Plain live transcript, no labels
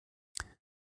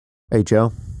Hey,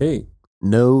 Joe. Hey.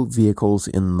 No vehicles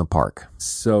in the park.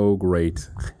 So great.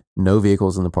 No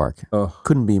vehicles in the park. Oh.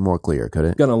 Couldn't be more clear, could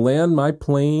it? Gonna land my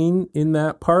plane in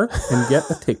that park and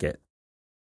get a ticket.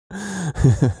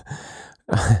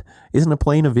 Isn't a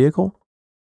plane a vehicle?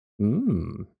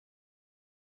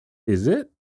 Is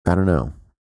it? I don't know.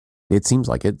 It seems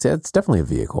like it. It's definitely a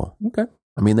vehicle. Okay.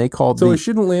 I mean, they called So I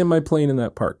shouldn't land my plane in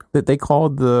that park. They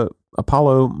called the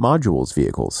Apollo modules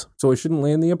vehicles. So I shouldn't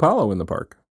land the Apollo in the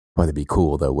park. Boy, that'd be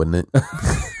cool, though, wouldn't it?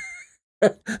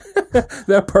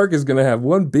 That park is going to have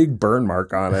one big burn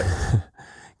mark on it.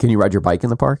 Can you ride your bike in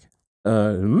the park? How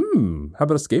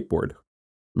about a skateboard?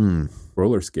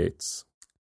 Roller skates.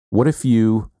 What if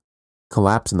you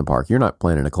collapse in the park? You're not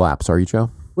planning to collapse, are you,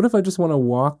 Joe? What if I just want to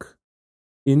walk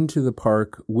into the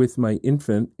park with my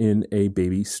infant in a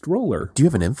baby stroller? Do you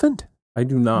have an infant? I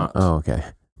do not. Oh, okay.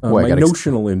 My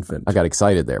notional infant. I got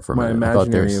excited there for a minute. My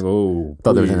imaginary,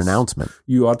 thought there was an announcement.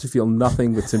 You ought to feel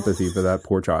nothing but sympathy for that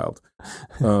poor child.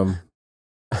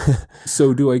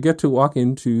 So do I get to walk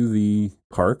into the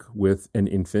park with an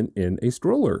infant in a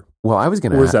stroller? Well, I was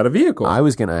going to Or is that a vehicle? I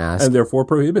was going to ask. And therefore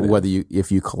prohibited. Whether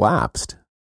if you collapsed,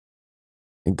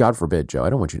 and God forbid, Joe,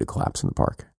 I don't want you to collapse in the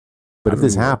park. But if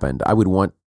this happened, I would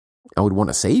want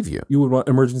to save you. You would want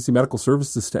emergency medical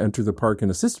services to enter the park and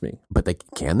assist me. But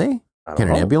can they? I don't Can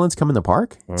an know. ambulance come in the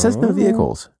park? It says no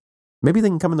vehicles. Maybe they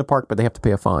can come in the park, but they have to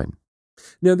pay a fine.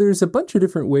 Now, there's a bunch of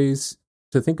different ways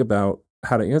to think about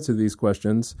how to answer these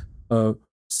questions.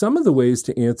 Some of the ways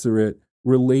to answer it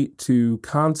relate to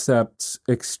concepts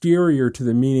exterior to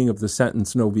the meaning of the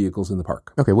sentence, no vehicles in the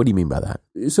park. Okay, what do you mean by that?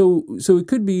 So it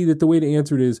could be that the way to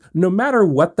answer it is, no matter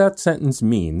what that sentence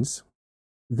means,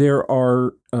 there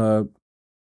are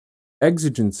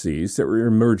exigencies, there are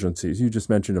emergencies. You just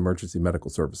mentioned emergency medical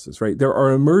services, right? There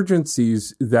are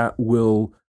emergencies that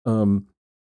will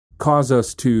cause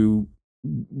us to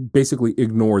basically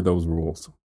ignore those rules.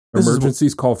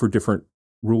 Emergencies call for different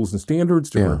rules and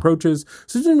standards, different approaches.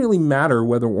 So it doesn't really matter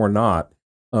whether or not,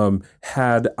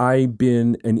 had I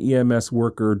been an EMS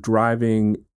worker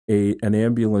driving an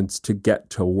ambulance to get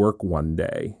to work one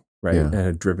day, right, and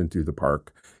had driven through the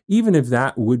park, even if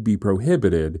that would be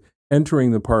prohibited,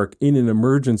 entering the park in an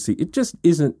emergency, it just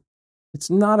isn't, it's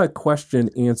not a question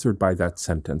answered by that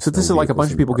sentence. So this is like a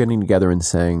bunch of people getting together and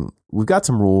saying, we've got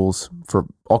some rules for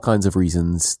all kinds of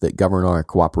reasons that govern our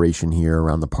cooperation here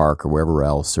around the park or wherever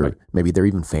else, or maybe they're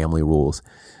even family rules.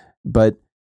 But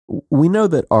we know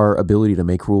that our ability to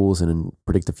make rules and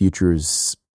predict the future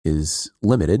is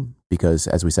limited because,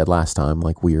 as we said last time,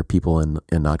 like we are people and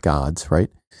not gods, right?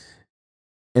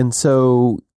 And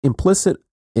so implicit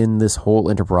in this whole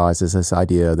enterprise is this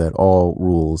idea that all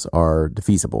rules are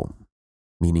defeasible,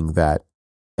 meaning that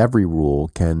every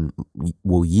rule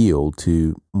will yield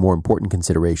to more important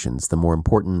considerations, the more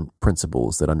important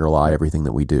principles that underlie everything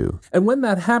that we do. And when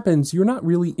that happens, you're not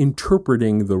really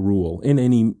interpreting the rule in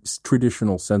any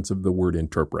traditional sense of the word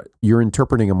interpret. You're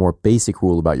interpreting a more basic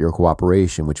rule about your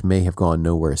cooperation, which may have gone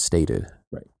nowhere stated.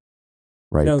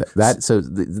 Right. Now,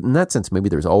 in that sense, maybe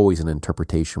there's always an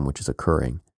interpretation which is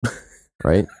occurring,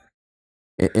 right?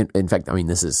 In fact, I mean,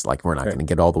 this is like, we're not going to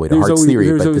get all the way to Hart's theory.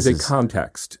 There's but always a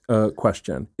context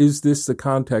question. Is this the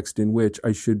context in which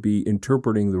I should be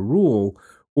interpreting the rule,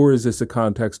 or is this a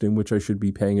context in which I should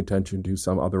be paying attention to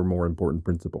some other more important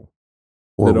principle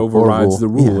that overrides the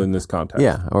rule in this context?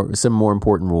 Yeah, or some more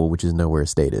important rule which is nowhere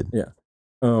stated. Yeah.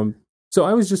 So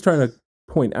I was just trying to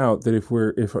point out that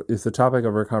if the topic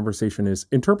of our conversation is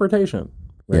interpretation,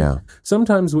 right?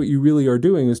 Sometimes what you really are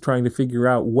doing is trying to figure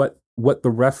out what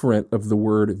the referent of the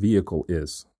word vehicle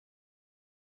is.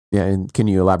 Yeah, and can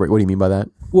you elaborate? What do you mean by that?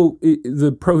 Well,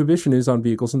 the prohibition is on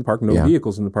vehicles in the park, no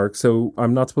vehicles in the park. So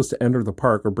I'm not supposed to enter the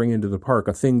park or bring into the park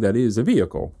a thing that is a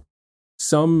vehicle.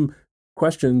 Some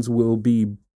questions will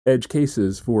be edge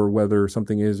cases for whether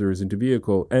something is or isn't a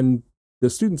vehicle. And the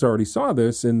students already saw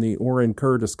this in the Oren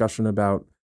Kerr discussion about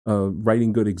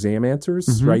writing good exam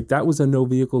answers, right? That was a no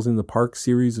vehicles in the park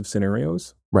series of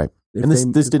scenarios. Right. And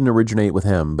this didn't originate with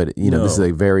him, but this is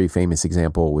a very famous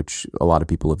example which a lot of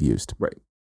people have used. Right.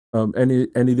 And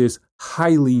it is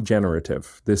highly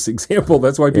generative, this example.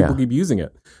 That's why people keep using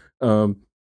it.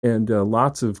 And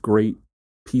lots of great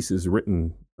pieces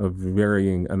written of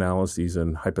varying analyses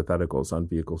and hypotheticals on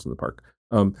vehicles in the park.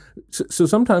 So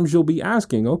sometimes you'll be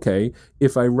asking, okay,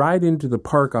 if I ride into the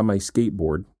park on my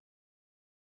skateboard,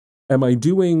 am I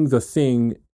doing a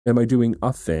thing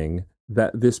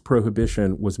that this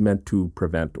prohibition was meant to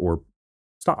prevent or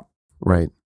stop? Right.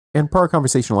 And per our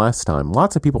conversation last time,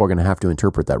 lots of people are going to have to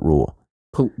interpret that rule.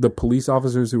 The police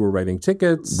officers who were writing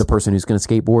tickets. The person who's going to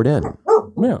skateboard in.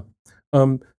 Yeah.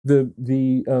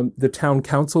 The town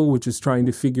council, which is trying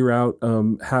to figure out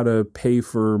how to pay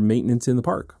for maintenance in the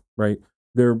park, right?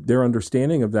 Their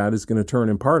understanding of that is going to turn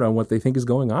in part on what they think is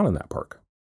going on in that park.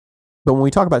 But when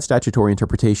we talk about statutory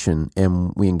interpretation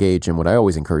and we engage in what I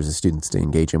always encourage the students to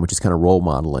engage in, which is kind of role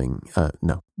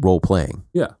playing.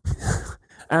 Yeah.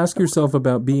 Ask yourself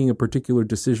about being a particular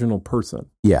decisional person.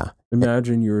 Yeah.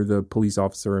 Imagine you're the police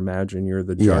officer. Imagine you're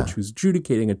the judge who's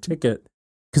adjudicating a ticket.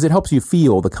 Because it helps you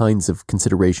feel the kinds of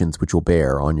considerations which will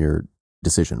bear on your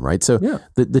decision, right? So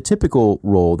the typical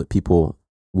role that people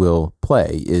will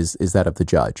play is that of the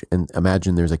judge. And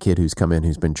imagine there's a kid who's come in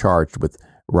who's been charged with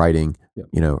riding,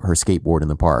 her skateboard in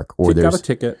the park, or got a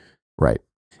ticket, right?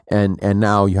 And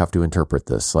now you have to interpret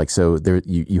this. Like, so there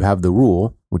you have the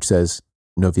rule which says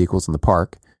no vehicles in the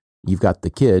park. You've got the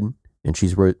kid and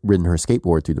she's ridden her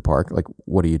skateboard through the park. Like,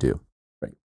 what do you do?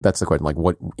 Right. That's the question. Like,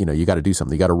 what, you got to do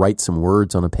something. You got to write some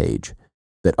words on a page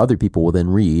that other people will then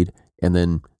read and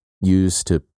then use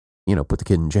to, put the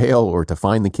kid in jail, or to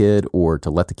find the kid, or to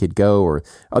let the kid go, or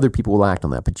other people will act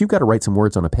on that. But you've got to write some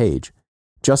words on a page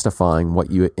justifying what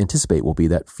you anticipate will be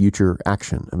that future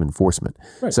action of enforcement.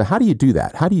 Right. So how do you do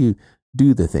that? How do you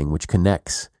do the thing which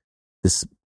connects this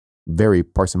very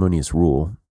parsimonious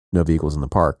rule, no vehicles in the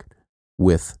park,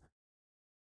 with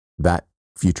that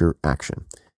future action?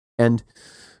 And,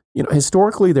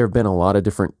 historically, there have been a lot of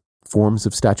different forms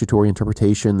of statutory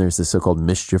interpretation. There's the so-called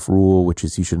mischief rule, which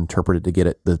is you should interpret it to get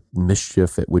at the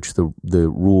mischief at which the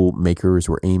rule makers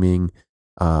were aiming.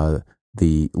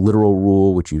 The literal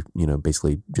rule, which you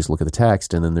basically just look at the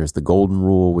text. And then there's the golden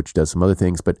rule, which does some other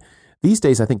things. But these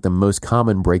days, I think the most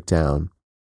common breakdown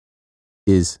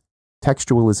is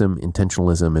textualism,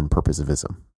 intentionalism, and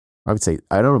purposivism. I would say,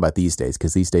 I don't know about these days,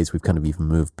 because these days we've kind of even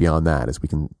moved beyond that, as we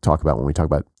can talk about when we talk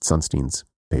about Sunstein's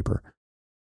paper.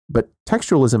 But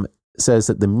textualism says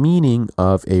that the meaning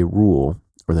of a rule,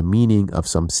 or the meaning of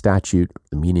some statute,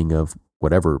 the meaning of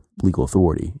whatever legal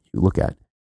authority you look at,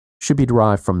 should be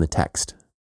derived from the text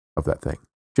of that thing.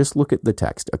 Just look at the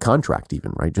text, a contract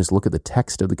even, right? Just look at the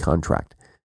text of the contract.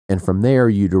 And from there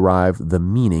you derive the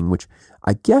meaning, which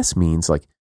I guess means, like,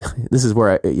 this is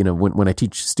where when I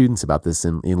teach students about this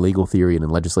in legal theory and in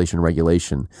legislation and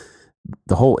regulation,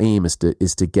 the whole aim is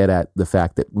to get at the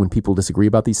fact that when people disagree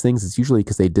about these things, it's usually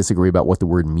because they disagree about what the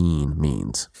word mean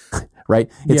means,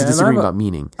 right? It's a disagreement about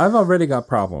meaning. I've already got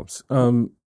problems. I'm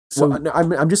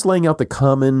just laying out the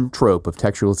common trope of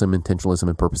textualism, intentionalism,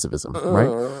 and purposivism,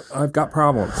 right? I've got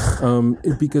problems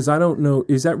because I don't know.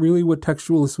 Is that really what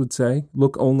textualists would say?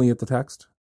 Look only at the text?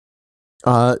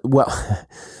 Well,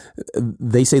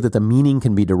 they say that the meaning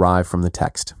can be derived from the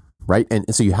text, right? And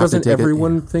so you have Doesn't to take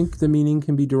everyone think the meaning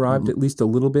can be derived at least a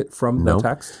little bit from the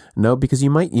text? No, because you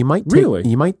might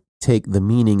take the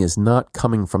meaning as not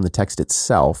coming from the text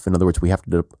itself. In other words, we have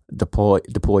to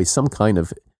deploy some kind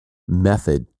of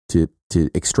method to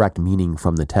extract meaning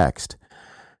from the text.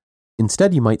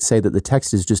 Instead, you might say that the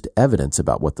text is just evidence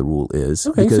about what the rule is.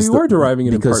 Okay, so you are deriving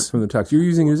it in part from the text. You're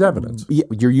using it as evidence. Yeah,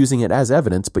 you're using it as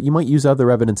evidence, but you might use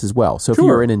other evidence as well. So if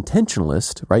you're an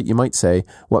intentionalist, right, you might say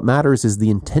what matters is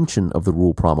the intention of the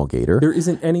rule promulgator. There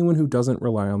isn't anyone who doesn't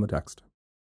rely on the text.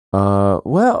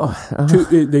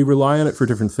 They rely on it for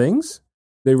different things.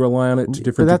 They rely on it to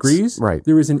different degrees. Right.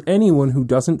 There isn't anyone who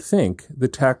doesn't think the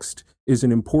text is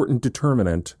an important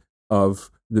determinant of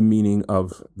the meaning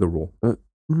of the rule.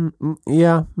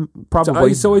 Yeah,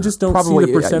 probably. So I just don't see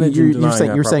the percentage.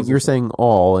 You're saying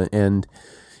all, and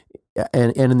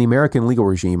in the American legal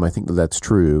regime, I think that's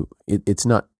true. It's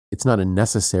not a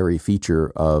necessary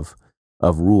feature of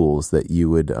rules that you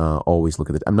would always look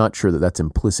at it. I'm not sure that that's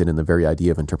implicit in the very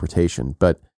idea of interpretation,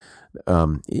 but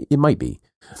it might be.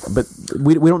 But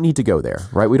we don't need to go there,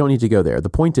 right? We don't need to go there. The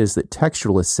point is that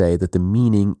textualists say that the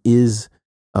meaning is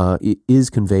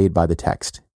conveyed by the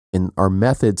text. And our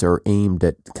methods are aimed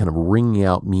at kind of wringing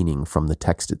out meaning from the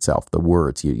text itself, the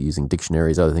words, using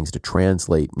dictionaries, other things to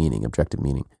translate meaning, objective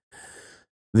meaning.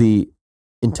 The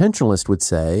intentionalist would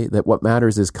say that what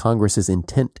matters is Congress's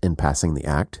intent in passing the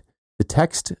act. The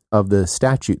text of the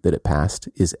statute that it passed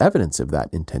is evidence of that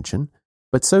intention,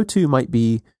 but so too might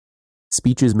be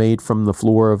speeches made from the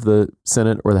floor of the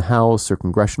Senate or the House or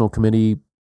congressional committee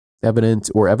evidence,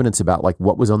 or evidence about like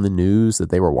what was on the news that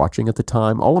they were watching at the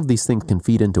time. All of these things can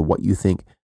feed into what you think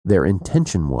their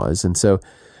intention was. And so,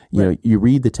 you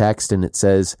read the text and it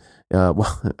says, are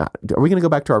we going to go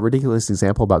back to our ridiculous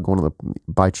example about going to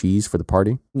buy cheese for the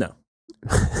party? No.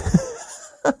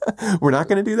 We're not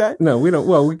going to do that? No, we don't.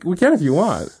 Well, we can if you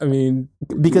want. I mean,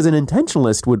 because an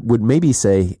intentionalist would maybe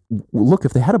say, look,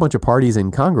 if they had a bunch of parties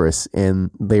in Congress and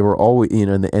they were always,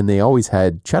 and they always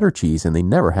had cheddar cheese and they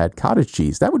never had cottage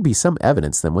cheese, that would be some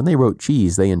evidence. Then when they wrote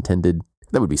cheese, they intended,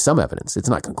 that would be some evidence. It's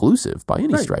not conclusive by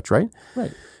any stretch, right?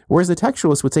 Right. Whereas the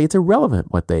textualist would say it's irrelevant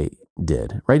what they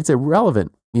did, right? It's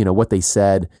irrelevant, what they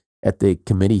said at the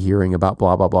committee hearing about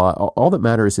blah, blah, blah. All that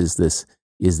matters is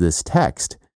this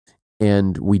text.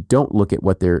 And we don't look at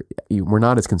we're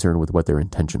not as concerned with what their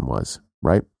intention was,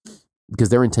 right? Because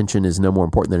their intention is no more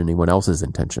important than anyone else's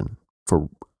intention for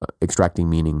extracting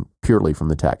meaning purely from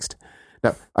the text.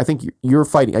 Now, I think you're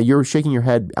fighting, you're shaking your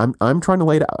head. I'm trying to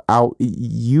lay it out.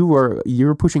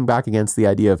 You're pushing back against the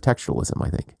idea of textualism,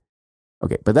 I think.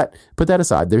 Okay, but put that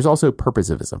aside. There's also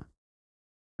purposivism.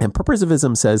 And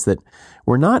purposivism says that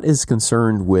we're not as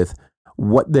concerned with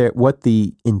what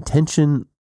the intention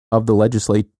of the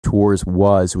legislators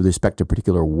was with respect to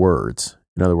particular words.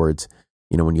 In other words,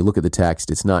 when you look at the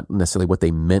text, it's not necessarily what they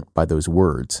meant by those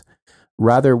words.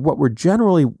 Rather, what we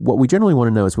generally want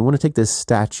to know is we want to take this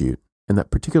statute in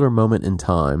that particular moment in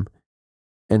time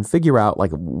and figure out,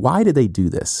 like, why did they do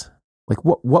this? Like,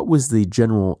 what was the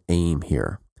general aim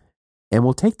here? And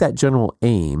we'll take that general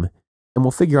aim and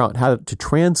we'll figure out how to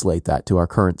translate that to our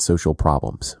current social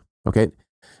problems. Okay?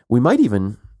 We might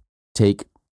even take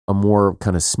a more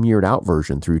kind of smeared out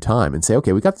version through time and say,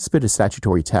 okay, we got this bit of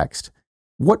statutory text.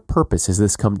 What purpose has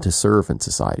this come to serve in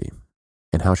society?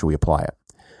 And how should we apply it?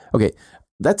 Okay,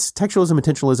 that's textualism,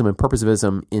 intentionalism, and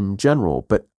purposivism in general,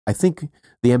 but I think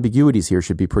the ambiguities here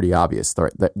should be pretty obvious,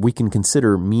 that we can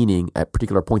consider meaning at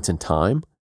particular points in time,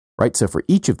 right? So for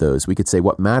each of those, we could say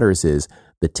what matters is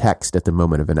the text at the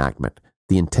moment of enactment,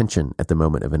 the intention at the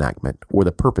moment of enactment, or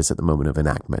the purpose at the moment of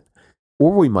enactment.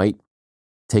 Or we might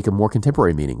take a more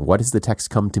contemporary meaning. What does the text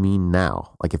come to mean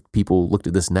now? Like if people looked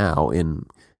at this now in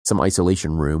some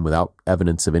isolation room without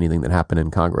evidence of anything that happened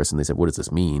in Congress and they said, what does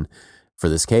this mean for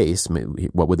this case?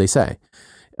 What would they say?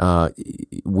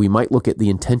 We might look at the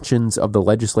intentions of the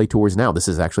legislators now. This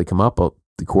has actually come up.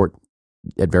 The court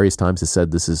at various times has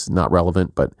said this is not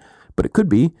relevant, but it could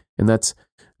be. And that's,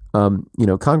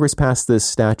 Congress passed this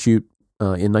statute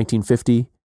in 1950.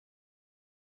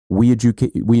 We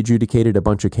adjudicated a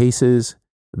bunch of cases.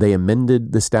 They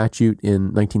amended the statute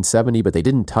in 1970, but they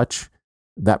didn't touch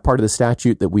that part of the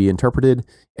statute that we interpreted.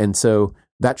 And so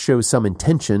that shows some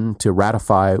intention to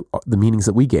ratify the meanings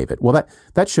that we gave it. Well,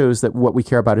 that shows that what we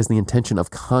care about is the intention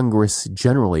of Congress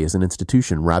generally as an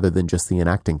institution rather than just the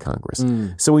enacting Congress.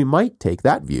 So we might take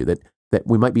that view that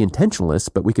we might be intentionalists,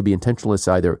 but we could be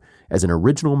intentionalists either as an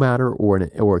original matter or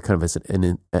kind of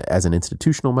as an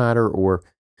institutional matter or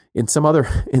in some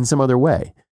other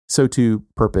way. So to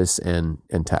purpose and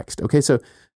text. Okay, so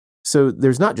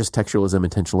there's not just textualism,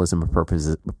 intentionalism, and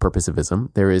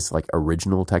purposivism. There is like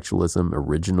original textualism,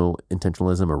 original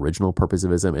intentionalism, original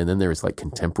purposivism, and then there's like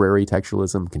contemporary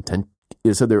textualism.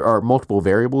 So there are multiple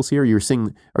variables here. Are you seeing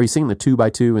the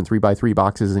 2x2 and 3x3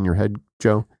 boxes in your head,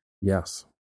 Joe? Yes.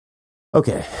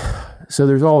 Okay, so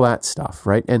there's all that stuff,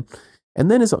 right? And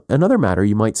then as another matter,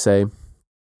 you might say,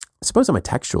 suppose I'm a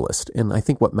textualist, and I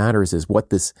think what matters is what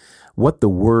the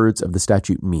words of the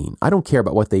statute mean. I don't care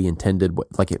about what they intended.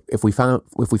 Like if we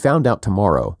found out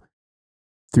tomorrow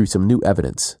through some new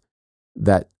evidence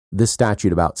that this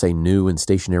statute about, say, new and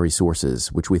stationary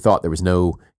sources, which we thought there was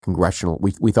no congressional,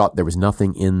 we thought there was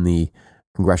nothing in the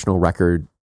congressional record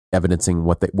evidencing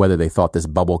whether they thought this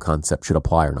bubble concept should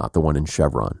apply or not, the one in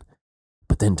Chevron.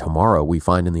 But then tomorrow we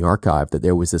find in the archive that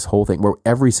there was this whole thing where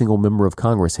every single member of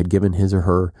Congress had given his or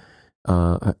her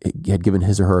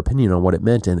opinion on what it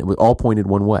meant, and it was all pointed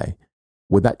one way.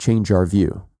 Would that change our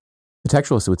view? The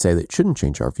textualist would say that it shouldn't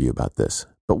change our view about this.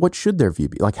 But what should their view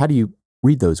be? Like, how do you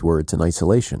read those words in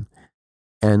isolation?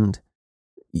 And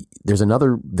there's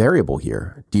another variable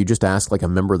here. Do you just ask like a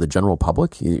member of the general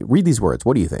public? Read these words.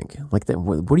 What do you think? Like,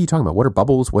 what are you talking about? What are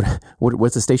bubbles?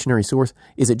 What's a stationary source?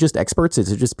 Is it just experts? Is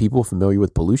it just people familiar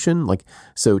with pollution? Like,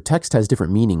 so text has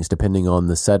different meanings depending on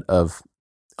the set of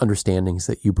understandings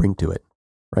that you bring to it,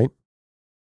 right?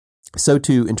 So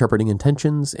to interpreting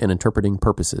intentions and interpreting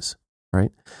purposes,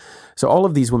 right? So all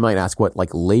of these we might ask what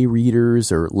like lay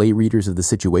readers or lay readers of the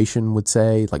situation would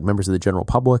say, like members of the general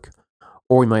public,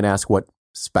 or we might ask what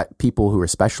people who are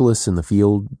specialists in the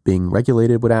field being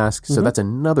regulated would ask. So that's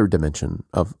another dimension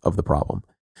of the problem.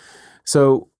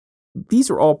 So these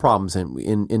are all problems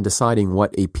in deciding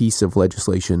what a piece of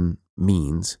legislation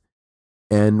means.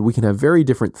 And we can have very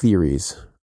different theories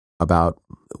about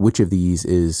which of these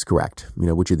is correct,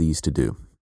 which of these to do.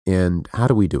 And how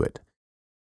do we do it?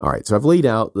 All right, so I've laid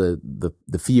out the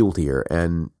field here,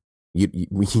 and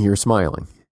You're smiling.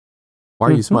 Why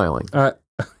are you smiling?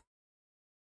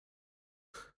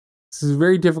 This is a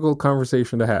very difficult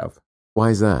conversation to have. Why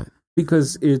is that?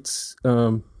 Because it's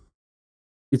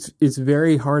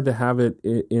very hard to have it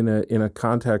in a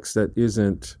context that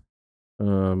isn't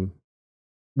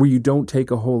where you don't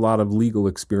take a whole lot of legal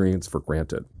experience for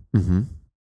granted, mm-hmm.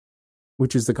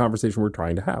 which is the conversation we're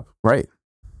trying to have. Right.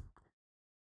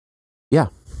 Yeah.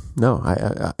 No,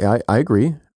 I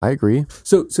agree. I agree.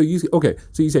 So you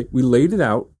say we laid it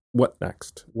out. What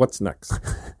next? What's next?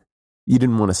 You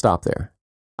didn't want to stop there.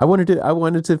 I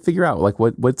wanted to figure out like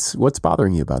what's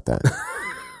bothering you about that.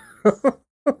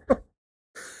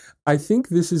 I think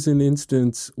this is an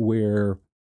instance where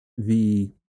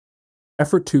the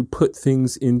effort to put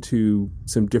things into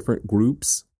some different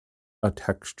groups, a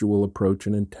textual approach,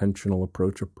 an intentional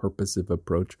approach, a purposive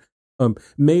approach,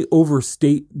 may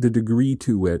overstate the degree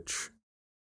to which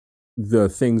the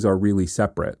things are really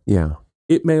separate. Yeah.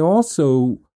 It may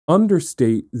also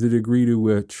understate the degree to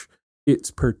which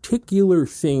it's particular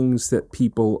things that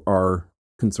people are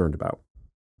concerned about.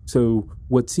 So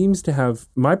what seems to have,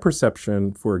 my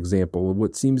perception, for example,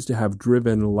 what seems to have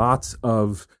driven lots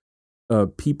of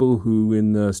people who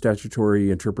in the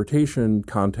statutory interpretation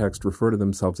context refer to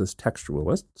themselves as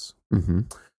textualists, mm-hmm.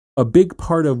 a big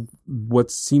part of what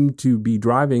seemed to be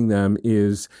driving them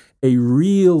is a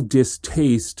real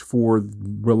distaste for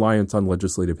reliance on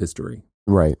legislative history.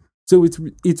 Right. So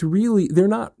it's really,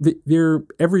 they're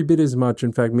every bit as much,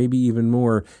 in fact, maybe even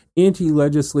more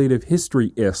anti-legislative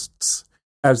historyists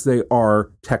as they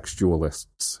are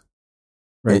textualists.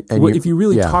 Right. And if you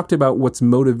really talked about what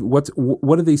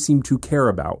do they seem to care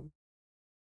about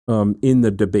in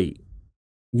the debate,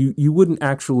 you wouldn't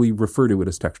actually refer to it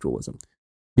as textualism.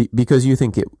 Because you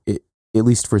think it, at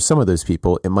least for some of those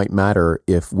people, it might matter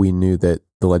if we knew that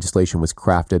the legislation was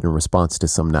crafted in response to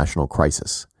some national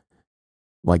crisis.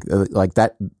 Like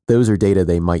that, those are data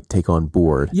they might take on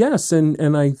board. Yes,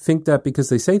 and I think that because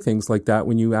they say things like that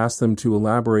when you ask them to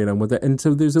elaborate on what that, and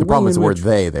so there's a the problem is the word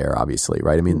 "they" there, obviously,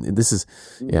 right? I mean, this is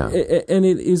and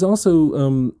it is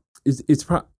also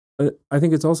I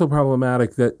think it's also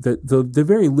problematic that the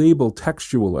very label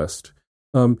textualist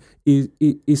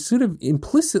is sort of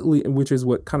implicitly, which is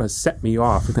what kind of set me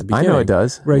off at the beginning. I know it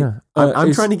does, right? Yeah.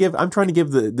 I'm trying to give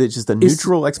the just a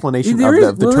neutral explanation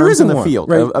of the terms in the field,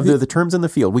 right? of the terms in the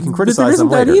field. We can criticize them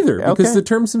later. There isn't that either, because the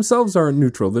terms themselves aren't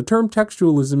neutral. The term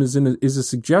textualism is a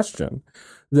suggestion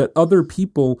that other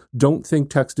people don't think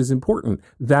text is important.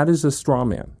 That is a straw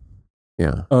man.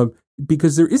 Yeah,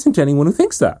 because there isn't anyone who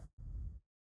thinks that.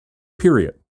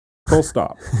 Period. Full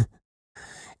stop.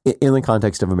 In the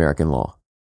context of American law.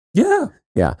 Yeah.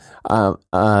 Yeah.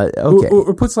 Okay.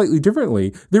 Or put slightly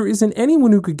differently, there isn't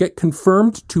anyone who could get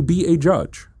confirmed to be a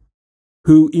judge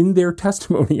who, in their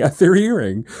testimony at their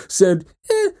hearing, said,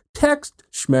 text,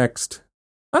 schmexed.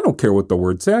 I don't care what the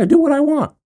words say. I do what I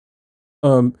want.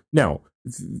 Now,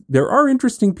 there are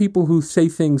interesting people who say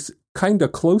things kind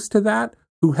of close to that,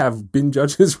 who have been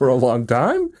judges for a long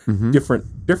time. Mm-hmm.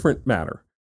 Different matter.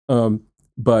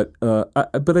 But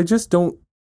I just don't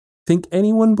think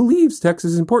anyone believes text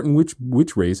is important,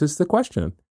 which raises the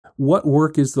question: what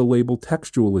work is the label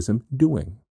textualism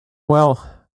doing? Well,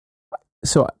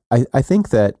 so I think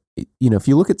that if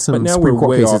you look at some Supreme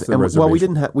Court cases,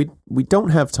 we don't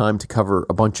have time to cover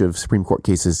a bunch of Supreme Court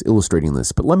cases illustrating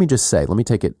this. But let me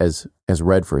take it as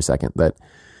read for a second that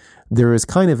there is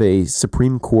kind of a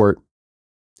Supreme Court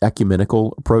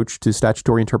ecumenical approach to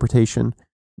statutory interpretation,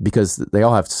 because they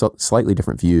all have slightly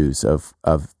different views of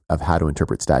how to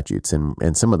interpret statutes,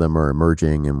 and some of them are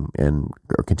emerging and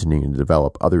are continuing to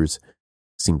develop. Others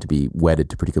seem to be wedded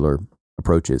to particular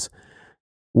approaches,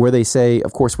 where they say,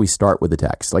 of course, we start with the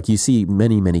text. Like you see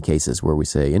many cases where we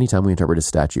say, anytime we interpret a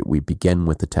statute, we begin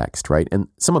with the text, right? And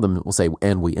some of them will say,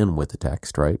 and we end with the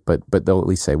text, right? But they'll at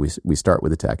least say we start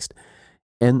with the text.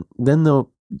 And then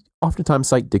they'll oftentimes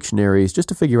cite dictionaries just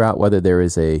to figure out whether there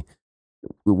is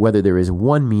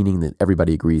one meaning that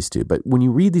everybody agrees to. But when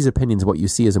you read these opinions, what you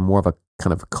see is more of a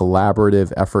kind of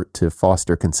collaborative effort to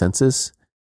foster consensus,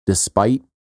 despite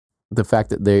the fact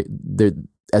that they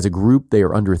as a group, they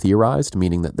are under-theorized,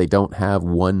 meaning that they don't have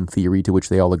one theory to which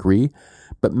they all agree.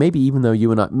 But maybe even though you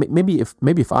and I, maybe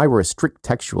if I were a strict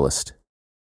textualist,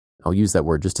 I'll use that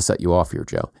word just to set you off here,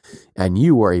 Joe, and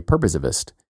you were a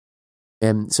purposivist,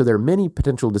 and so there are many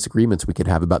potential disagreements we could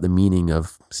have about the meaning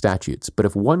of statutes. But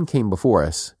if one came before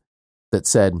us that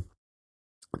said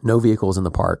no vehicles in the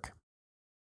park,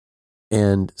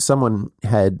 and someone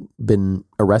had been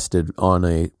arrested on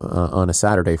a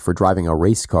Saturday for driving a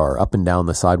race car up and down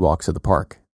the sidewalks of the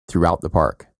park, throughout the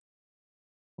park,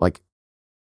 like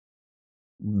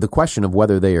the question of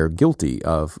whether they are guilty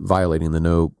of violating the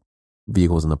no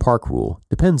vehicles in the park rule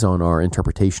depends on our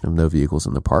interpretation of no vehicles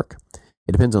in the park.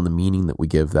 It depends on the meaning that we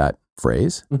give that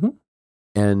phrase. Mm-hmm.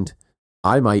 And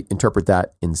I might interpret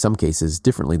that in some cases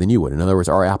differently than you would. In other words,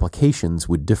 our applications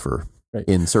would differ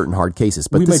in certain hard cases.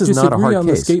 But this is not a hard case. We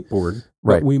might disagree on the skateboard,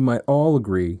 but we might all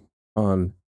agree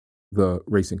on the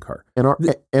racing car. And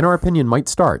our opinion might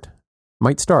start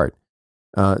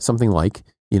something like,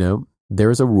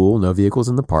 there's a rule, no vehicles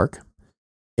in the park.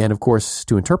 And of course,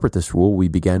 to interpret this rule, we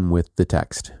begin with the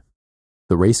text.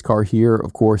 The race car here,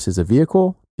 of course, is a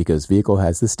vehicle because vehicle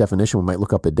has this definition. We might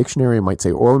look up a dictionary and might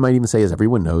say, or we might even say, as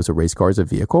everyone knows, a race car is a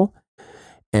vehicle.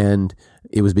 And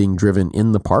it was being driven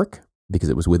in the park because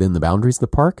it was within the boundaries of the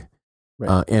park.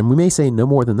 Right. And we may say no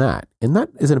more than that. And that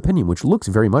is an opinion which looks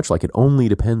very much like it only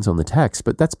depends on the text.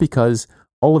 But that's because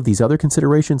all of these other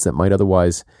considerations that might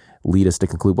otherwise lead us to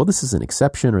conclude, well, this is an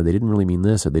exception, or they didn't really mean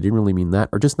this, or they didn't really mean that,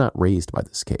 are just not raised by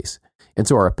this case. And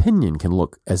so our opinion can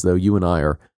look as though you and I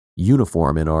are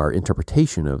uniform in our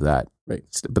interpretation of that. Right.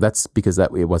 But that's because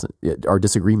our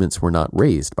disagreements were not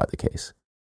raised by the case.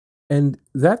 And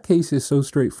that case is so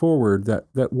straightforward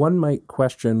that one might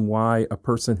question why a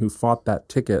person who fought that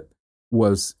ticket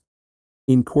was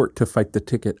in court to fight the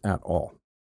ticket at all.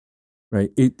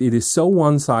 Right? It is so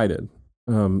one-sided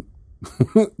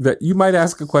that you might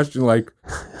ask a question like,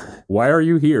 why are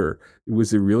you here?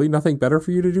 Was there really nothing better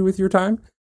for you to do with your time?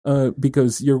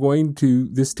 Because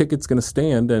this ticket's going to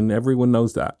stand and everyone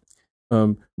knows that.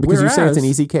 Because you say it's an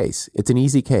easy case. It's an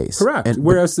easy case. Correct.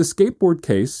 Whereas the skateboard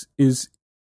case is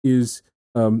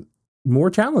more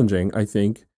challenging, I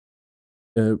think,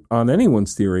 on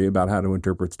anyone's theory about how to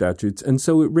interpret statutes. And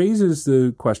so it raises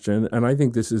the question, and I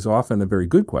think this is often a very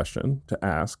good question to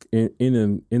ask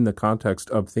in the context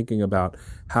of thinking about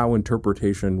how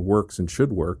interpretation works and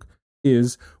should work,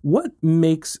 is what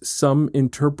makes some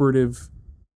interpretive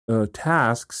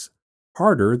tasks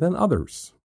harder than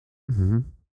others? Mm-hmm.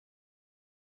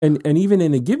 And even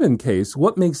in a given case,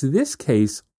 what makes this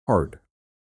case hard?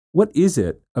 What is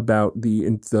it about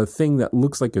the thing that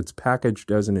looks like it's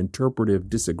packaged as an interpretive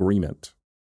disagreement?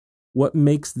 What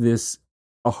makes this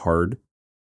a hard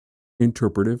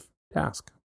interpretive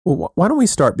task? Well, why don't we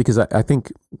start? Because I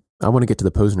think I want to get to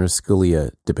the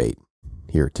Posner-Scalia debate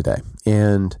here today.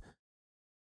 And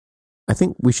I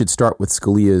think we should start with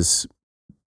Scalia's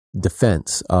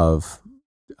defense of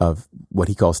what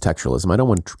he calls textualism. I don't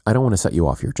want to set you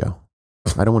off here, Joe.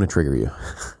 I don't want to trigger you.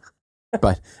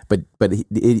 But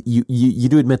you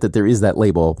do admit that there is that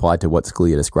label applied to what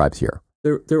Scalia describes here.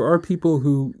 There are people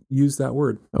who use that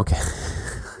word. Okay.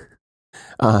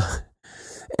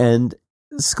 And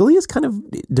Scalia is kind of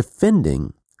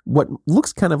defending what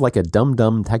looks kind of like a dumb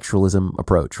textualism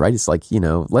approach, right? It's like,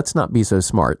 let's not be so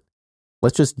smart.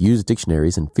 Let's just use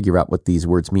dictionaries and figure out what these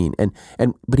words mean.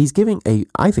 But he's giving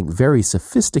I think, very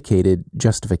sophisticated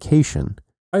justification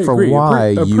for why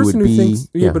you would be.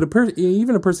 But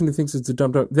even a person who thinks it's a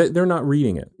dumb, they're not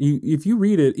reading it. If you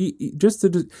read it,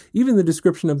 even the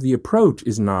description of the approach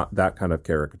is not that kind of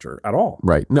caricature at all.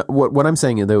 Right. No, what I'm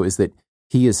saying, though, is that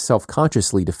he is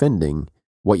self-consciously defending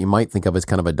what you might think of as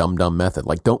kind of a dumb method.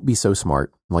 Like, don't be so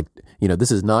smart. Like,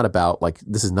 this is not about,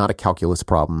 this is not a calculus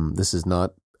problem. This is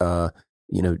not,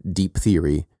 deep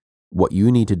theory. What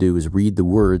you need to do is read the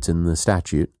words in the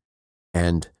statute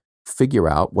and figure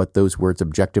out what those words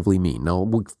objectively mean. Now,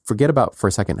 we'll forget about for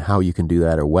a second how you can do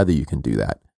that or whether you can do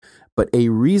that. But a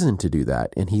reason to do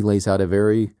that, and he lays out a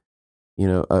very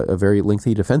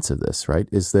lengthy defense of this, right,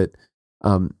 is that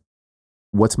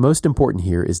what's most important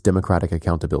here is democratic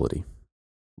accountability,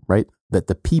 right? That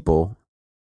the people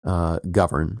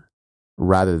govern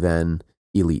rather than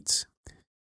elites.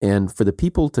 And for the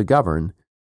people to govern,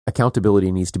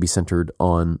 accountability needs to be centered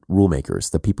on rule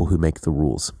makers, the people who make the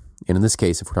rules. And in this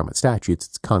case, if we're talking about statutes,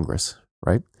 it's Congress,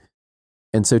 right?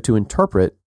 And so to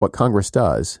interpret what Congress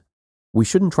does, we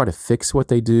shouldn't try to fix what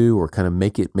they do or kind of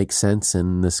make it make sense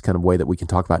in this kind of way that we can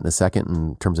talk about in a second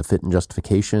in terms of fit and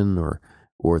justification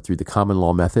or through the common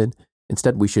law method.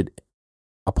 Instead, we should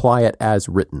apply it as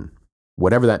written,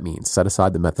 whatever that means. Set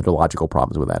aside the methodological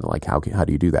problems with that and how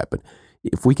do you do that? But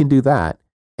if we can do that,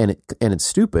 and it's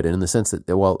stupid in the sense that,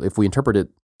 well, if we interpret it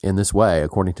in this way,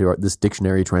 according to this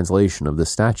dictionary translation of this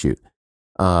statute,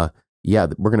 we're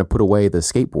going to put away the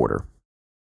skateboarder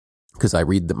because I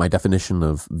read that my definition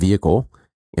of vehicle,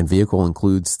 and vehicle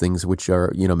includes things which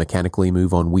are, mechanically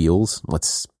move on wheels.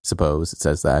 Let's suppose it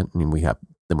says that. I mean, we have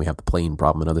the plane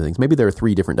problem and other things. Maybe there are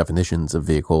 3 different definitions of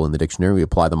vehicle in the dictionary. We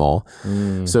apply them all.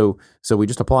 So we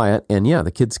just apply it, and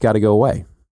the kid's got to go away.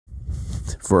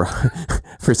 for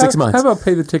 6 months. How about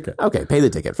pay the ticket? Okay, pay the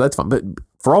ticket. That's fine. But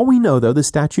for all we know, though, the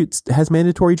statute has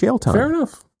mandatory jail time. Fair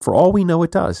enough. For all we know,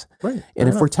 it does. Right. And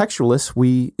if we're textualists,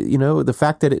 the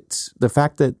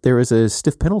fact that there is a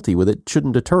stiff penalty with it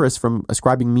shouldn't deter us from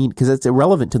ascribing meaning, because it's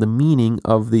irrelevant to the meaning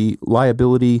of the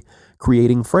liability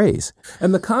creating phrase.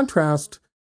 And the contrast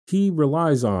he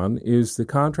relies on is the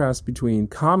contrast between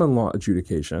common law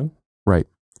adjudication, right,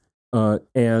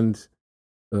 and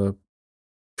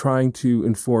trying to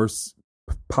enforce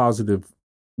positive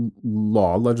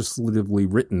law, legislatively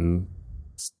written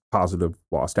positive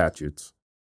law statutes.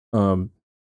 And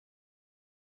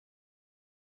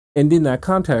in that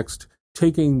context,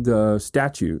 taking the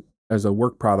statute as a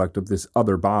work product of this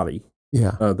other body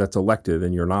that's elected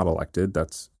and you're not elected,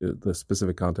 that's the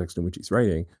specific context in which he's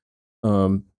writing.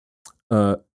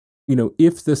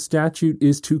 If the statute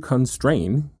is to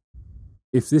constrain,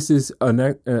 if this is an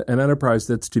enterprise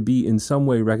that's to be in some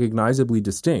way recognizably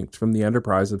distinct from the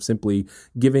enterprise of simply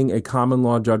giving a common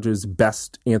law judge's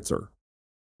best answer,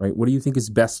 right? What do you think is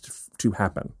best to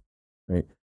happen, right?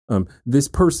 This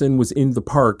person was in the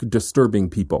park disturbing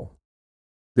people.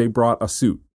 They brought a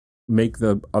suit. Make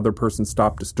the other person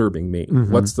stop disturbing me.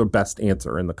 Mm-hmm. What's the best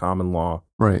answer in the common law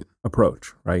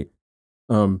approach, right?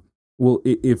 Well,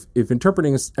 if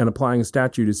interpreting and applying a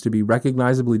statute is to be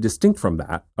recognizably distinct from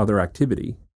that other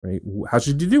activity, right? How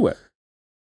should you do it?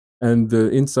 And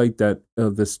the insight that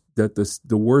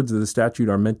the words of the statute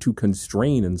are meant to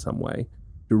constrain in some way,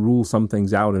 to rule some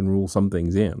things out and rule some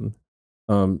things in,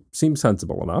 seems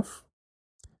sensible enough.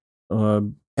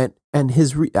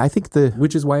 I think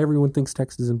which is why everyone thinks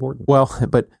text is important. Well,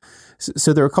 but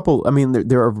so there are a couple. I mean,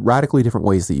 there are radically different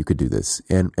ways that you could do this,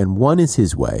 and one is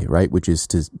his way, right? Which is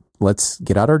let's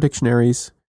get out our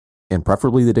dictionaries, and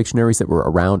preferably the dictionaries that were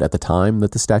around at the time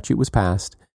that the statute was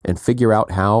passed, and figure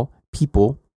out how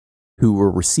people who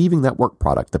were receiving that work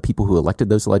product, the people who elected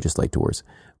those legislators,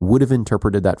 would have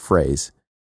interpreted that phrase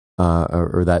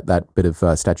or that bit of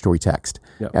statutory text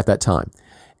at that time,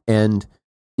 and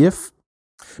if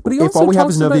all we have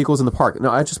is no vehicles in the park.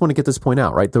 No, I just want to get this point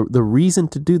out, right? The reason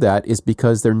to do that is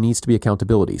because there needs to be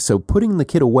accountability. So putting the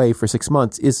kid away for 6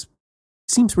 months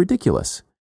seems ridiculous.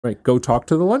 Right. Go talk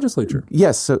to the legislature.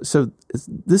 Yes. So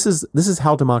this is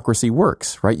how democracy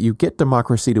works, right? You get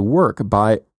democracy to work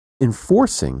by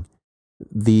enforcing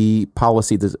the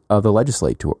policy of the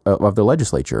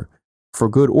legislature for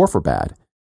good or for bad.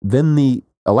 Then the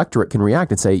electorate can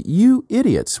react and say, "You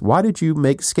idiots! Why did you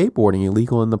make skateboarding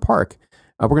illegal in the park?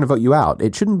 We're going to vote you out."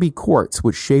 It shouldn't be courts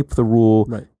which shape the rule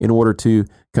in order to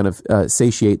kind of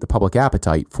satiate the public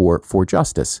appetite for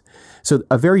justice. So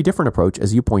a very different approach,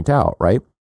 as you point out, right,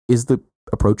 is the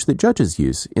approach that judges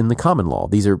use in the common law.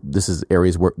 These are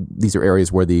areas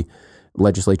where the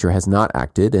legislature has not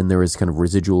acted, and there is kind of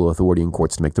residual authority in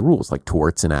courts to make the rules, like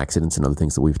torts and accidents and other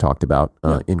things that we've talked about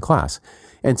in class.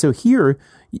 And so here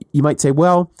you might say,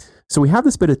 well, so we have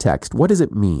this bit of text. What does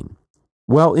it mean?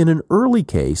 Well, in an early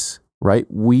case, right,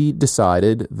 we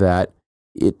decided that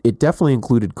it definitely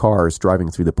included cars driving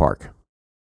through the park.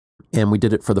 And we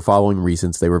did it for the following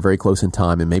reasons. They were very close in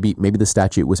time, and maybe the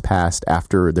statute was passed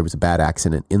after there was a bad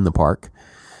accident in the park,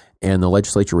 and the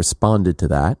legislature responded to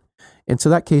that. And so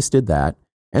that case did that.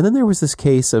 And then there was this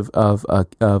case of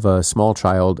a small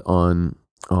child on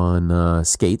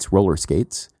skates, roller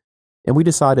skates. And we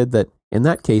decided that in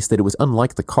that case that it was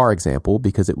unlike the car example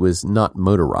because it was not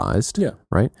motorized. Yeah.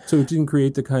 Right? So it didn't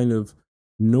create the kind of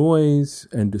noise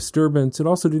and disturbance. It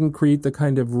also didn't create the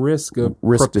kind of risk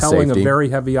propelling a very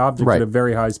heavy object at a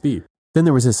very high speed. Then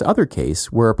there was this other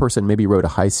case where a person maybe rode a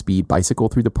high-speed bicycle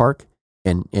through the park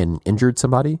and injured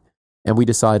somebody. And we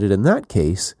decided in that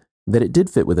case that it did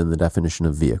fit within the definition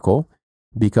of vehicle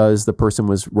because the person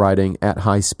was riding at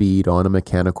high speed on a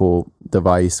mechanical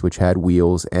device which had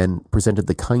wheels and presented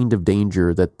the kind of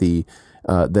danger that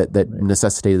that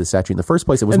necessitated the statute in the first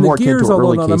place. It was more akin to early cases. And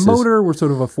the gears on a motor were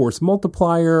sort of a force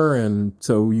multiplier, and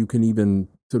so you can even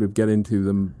sort of get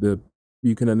into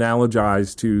you can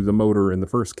analogize to the motor in the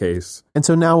first case. And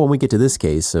so now when we get to this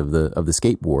case of the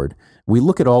skateboard, we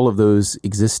look at all of those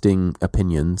existing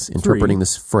opinions interpreting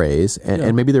this phrase,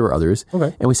 and maybe there were others,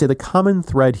 and we say the common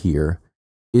thread here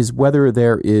is whether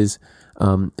there is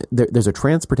there's a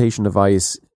transportation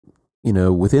device,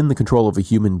 within the control of a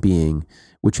human being,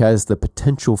 which has the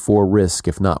potential for risk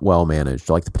if not well managed,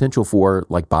 like the potential for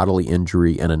like bodily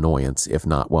injury and annoyance if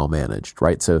not well managed,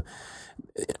 right? So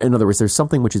in other words, there's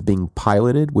something which is being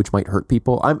piloted, which might hurt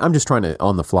people. I'm just trying to,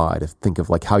 on the fly, to think of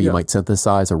like how you might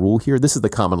synthesize a rule here. This is the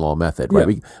common law method,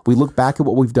 right? We look back at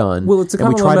what we've done, it's a and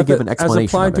we common law try to method give an explanation as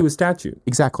applied of to it. a statute.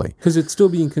 Exactly. Because it's still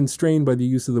being constrained by the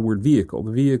use of the word vehicle.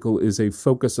 The vehicle is a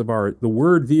focus of the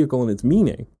word vehicle and its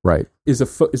meaning Right. is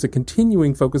a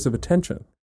continuing focus of attention.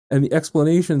 And the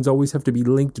explanations always have to be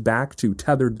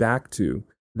tethered back to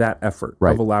that effort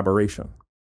of elaboration.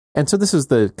 And so this is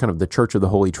the kind of the Church of the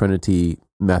Holy Trinity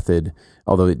method,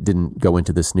 although it didn't go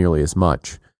into this nearly as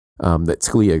much, that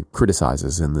Scalia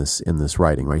criticizes in this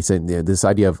writing, right? He said this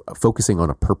idea of focusing on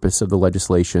a purpose of the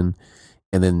legislation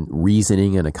and then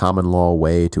reasoning in a common law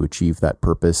way to achieve that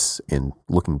purpose and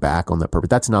looking back on that purpose.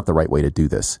 That's not the right way to do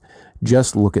this.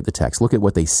 Just look at the text, look at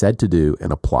what they said to do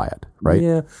and apply it, right?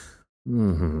 Yeah.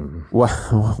 Mm-hmm.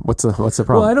 What's the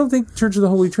problem? Well, I don't think Church of the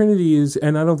Holy Trinity is,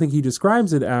 and I don't think he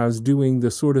describes it as doing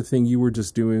the sort of thing you were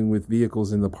just doing with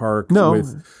vehicles in the park,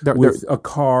 with a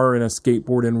car and a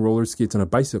skateboard and roller skates and a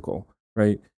bicycle,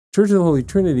 right? Church of the Holy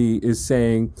Trinity is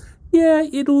saying, yeah,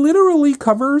 it literally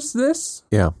covers this.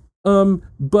 Yeah.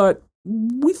 But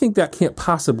we think that can't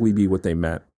possibly be what they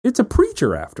meant. It's a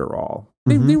preacher after all.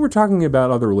 They were talking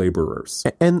about other laborers,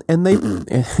 and they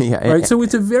right. So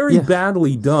it's a very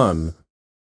badly done.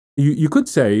 You could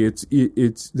say it's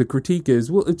the critique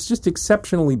is it's just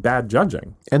exceptionally bad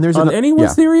judging. And there's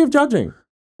anyone's theory of judging.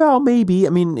 Well, maybe. I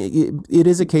mean, it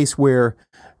is a case where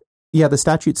the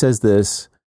statute says this.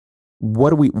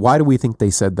 Why do we think they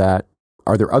said that?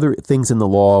 Are there other things in the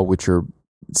law which are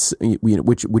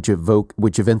which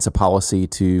events a policy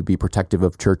to be protective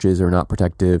of churches or not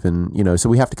protective, and so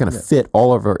we have to kind of fit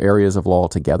all of our areas of law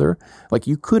together. Like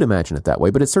you could imagine it that way,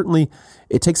 but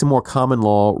it takes a more common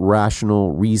law,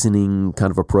 rational reasoning kind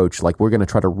of approach. Like we're going to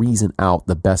try to reason out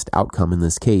the best outcome in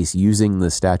this case using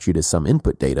the statute as some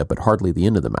input data, but hardly the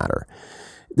end of the matter.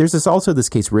 There's also this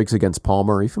case Riggs against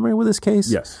Palmer. Are you familiar with this case?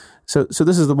 Yes. So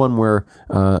this is the one where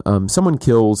someone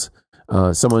kills.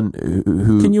 Someone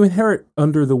who can you inherit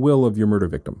under the will of your murder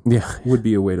victim? Yeah, would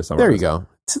be a way to summarize. There you go.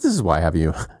 So this is why I have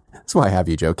you. That's why I have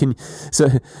you, Joe. So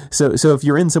if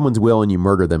you're in someone's will and you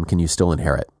murder them, can you still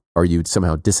inherit? Or are you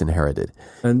somehow disinherited?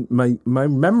 And my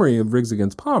memory of Riggs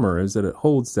against Palmer is that it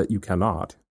holds that you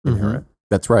cannot inherit.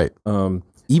 That's right.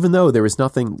 Even though there is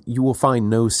nothing, you will find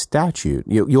no statute.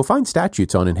 You'll find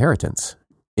statutes on inheritance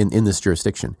in this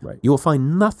jurisdiction. Right. You will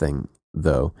find nothing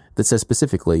though that says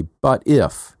specifically, but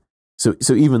if.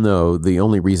 So even though the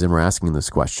only reason we're asking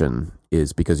this question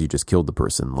is because you just killed the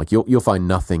person, like you'll find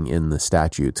nothing in the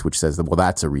statutes which says that, well,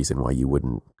 that's a reason why you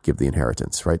wouldn't give the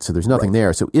inheritance, right? So there's nothing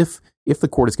there. So if the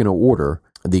court is going to order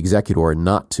the executor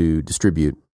not to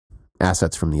distribute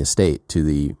assets from the estate to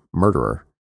the murderer,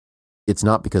 it's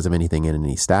not because of anything in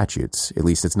any statutes. At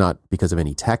least it's not because of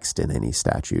any text in any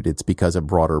statute. It's because of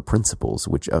broader principles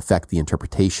which affect the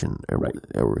interpretation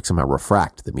or somehow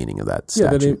refract the meaning of that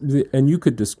statute. And you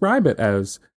could describe it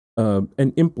as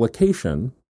an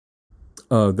implication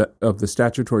of the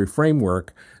statutory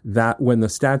framework that when the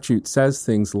statute says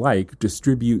things like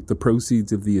distribute the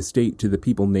proceeds of the estate to the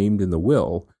people named in the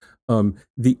will,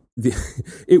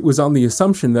 it was on the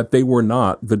assumption that they were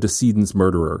not the decedent's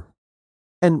murderer.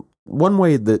 And one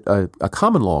way that a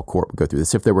common law court would go through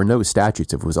this, if there were no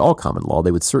statutes, if it was all common law, they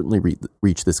would certainly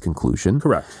reach this conclusion.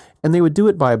 Correct. And they would do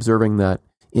it by observing that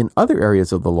in other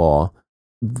areas of the law,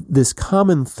 this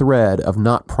common thread of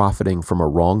not profiting from a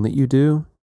wrong that you do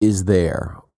is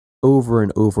there over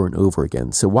and over and over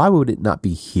again. So why would it not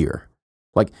be here?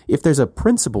 Like if there's a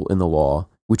principle in the law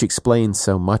which explains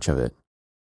so much of it,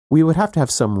 we would have to have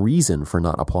some reason for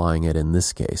not applying it in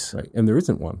this case. Right. And there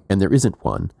isn't one.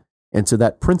 And so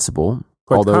that principle,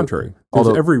 quite the contrary, there's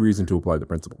every reason to apply the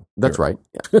principle. That's right.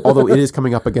 Although it is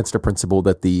coming up against a principle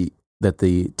that the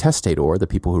testator, the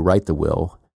people who write the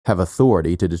will, have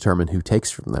authority to determine who takes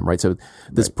from them. Right. So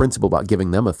this principle about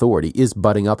giving them authority is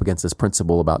butting up against this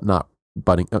principle about not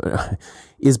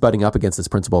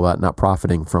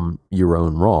profiting from your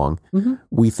own wrong. Mm-hmm.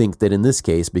 We think that in this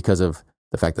case, because of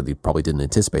the fact that they probably didn't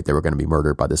anticipate they were going to be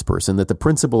murdered by this person, that the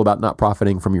principle about not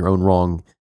profiting from your own wrong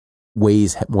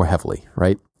weighs more heavily,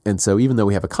 right? And so even though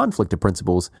we have a conflict of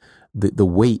principles, the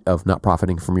weight of not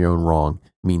profiting from your own wrong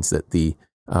means that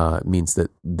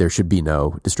there should be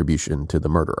no distribution to the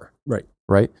murderer.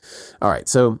 Right? All right.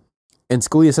 So, and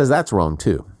Scalia says that's wrong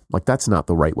too. Like that's not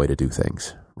the right way to do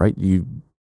things, right? You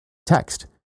text.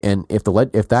 And if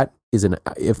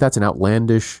that's an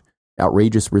outlandish,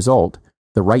 outrageous result,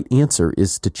 the right answer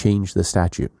is to change the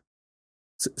statute.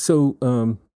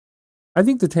 So I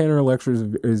think the Tanner lecture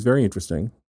is very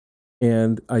interesting,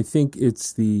 and I think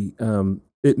it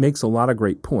makes a lot of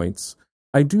great points.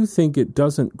 I do think it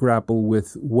doesn't grapple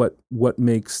with what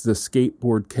makes the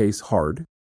skateboard case hard.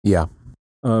 Yeah.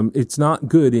 It's not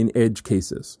good in edge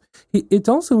cases. It's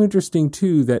also interesting,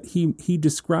 too, that he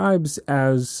describes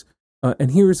as,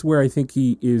 and here's where I think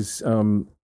he is,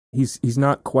 he's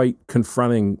not quite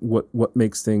confronting what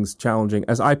makes things challenging,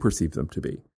 as I perceive them to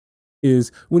be,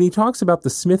 is when he talks about the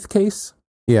Smith case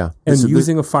and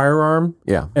using a firearm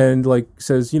and like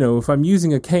says, if I'm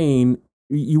using a cane,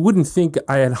 you wouldn't think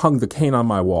I had hung the cane on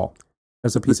my wall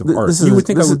as a piece of art. You would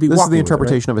think I would be walking. This is the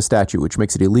interpretation of a statute, which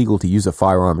makes it illegal to use a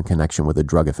firearm in connection with a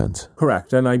drug offense.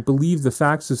 Correct. And I believe the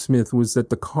facts of Smith was that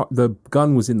the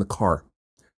gun was in the car,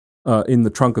 in the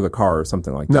trunk of the car or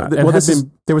something like that.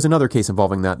 There was another case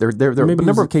involving that. There are a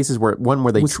number of cases where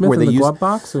they used glove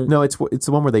box. Or? No, it's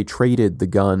the one where they traded the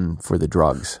gun for the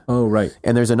drugs. Oh, right.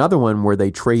 And there's another one where they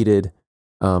traded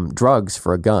drugs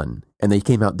for a gun, and they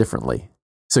came out differently.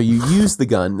 So you use the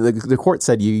gun. The court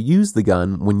said you use the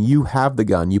gun when you have the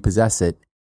gun, you possess it,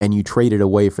 and you trade it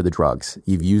away for the drugs.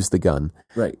 You've used the gun.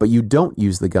 Right. But you don't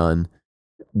use the gun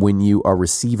when you are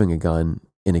receiving a gun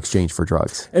in exchange for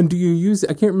drugs. And do you use,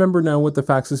 I can't remember now what the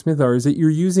facts of Smith are, is that you're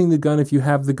using the gun if you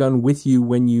have the gun with you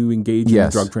when you engage in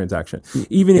a drug transaction,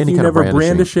 even if you never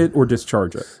brandish it or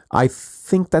discharge it? I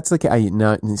think that's the case.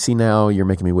 Now you're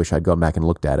making me wish I'd gone back and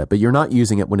looked at it, but you're not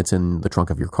using it when it's in the trunk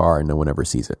of your car and no one ever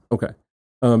sees it. Okay.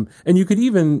 And you could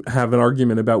even have an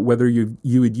argument about whether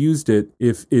you had used it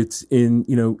if it's in,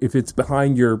 if it's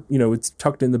behind your, it's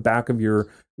tucked in the back of your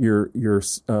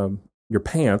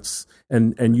pants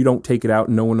and you don't take it out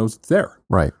and no one knows it's there.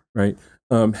 Right. Right.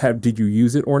 Did you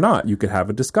use it or not? You could have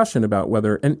a discussion about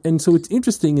whether, and so it's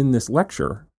interesting in this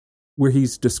lecture where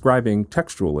he's describing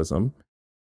textualism.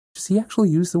 Does he actually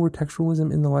use the word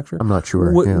textualism in the lecture? I'm not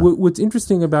sure. What's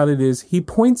interesting about it is he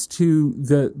points to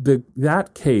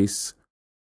that case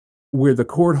where the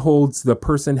court holds the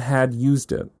person had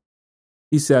used it.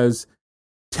 He says,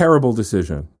 terrible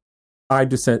decision. I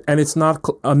dissent. And it's not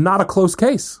a close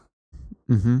case,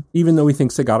 even though he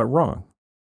thinks they got it wrong.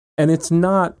 And it's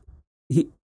not, it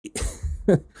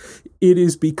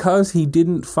is because he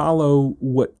didn't follow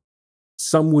what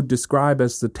some would describe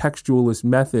as the textualist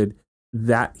method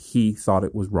that he thought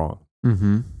it was wrong.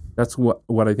 Mm-hmm. That's what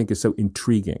I think is so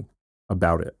intriguing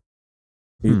about it.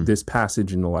 This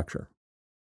passage in the lecture.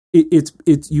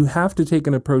 It's you have to take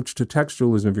an approach to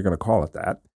textualism, if you're going to call it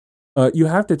that. You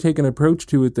have to take an approach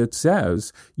to it that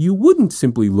says you wouldn't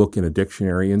simply look in a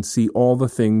dictionary and see all the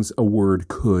things a word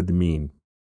could mean.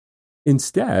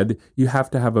 Instead, you have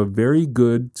to have a very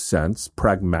good sense,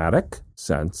 pragmatic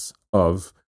sense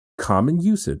of common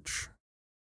usage,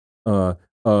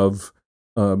 of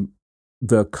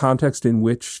the context in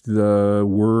which the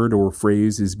word or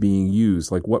phrase is being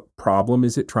used. Like, what problem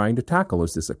is it trying to tackle?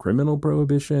 Is this a criminal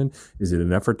prohibition? Is it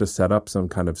an effort to set up some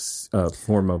kind of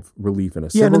form of relief in a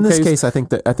civil case? Yeah, and in this case, I think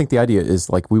the idea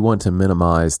is like we want to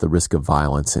minimize the risk of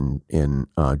violence in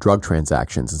drug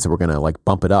transactions, and so we're going to like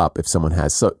bump it up if someone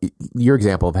has. So your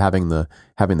example of having the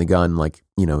gun like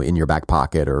in your back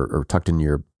pocket or tucked in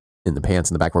the pants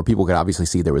in the back where people could obviously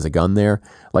see there was a gun there.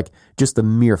 Like just the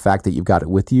mere fact that you've got it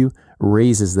with you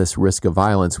raises this risk of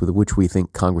violence with which we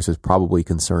think Congress is probably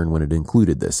concerned when it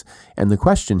included this. And the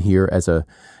question here as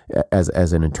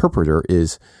an interpreter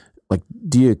is like,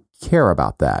 do you care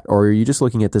about that? Or are you just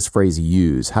looking at this phrase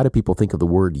use? How do people think of the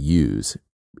word use?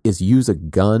 Is use a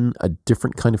gun a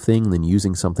different kind of thing than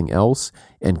using something else?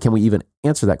 And can we even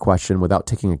answer that question without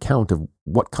taking account of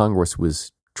what Congress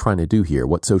was trying to do here,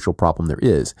 what social problem there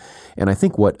is? And I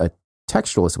think what a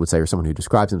textualist would say, or someone who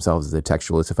describes themselves as a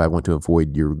textualist, if I want to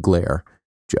avoid your glare,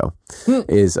 Joe,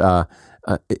 is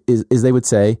they would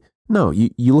say, no,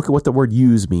 you look at what the word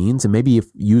use means, and maybe if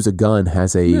use a gun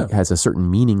has a certain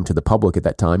meaning to the public at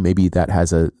that time, maybe that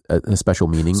has a special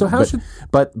meaning. So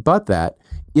but that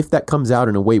if that comes out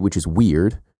in a way which is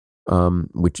weird,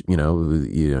 which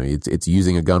it's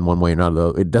using a gun one way or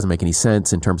another, it doesn't make any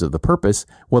sense in terms of the purpose.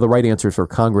 Well, the right answer is for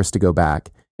Congress to go back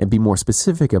and be more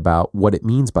specific about what it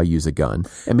means by use a gun,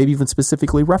 and maybe even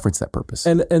specifically reference that purpose.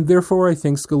 And therefore, I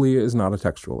think Scalia is not a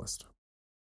textualist,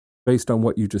 based on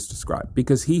what you just described,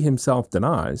 because he himself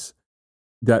denies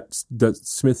that the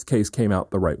Smith case came out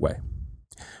the right way.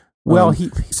 Well, I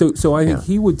think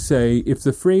he would say if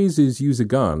the phrase is use a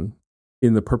gun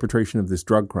in the perpetration of this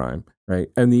drug crime, right,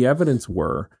 and the evidence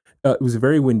it was a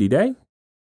very windy day.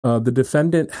 The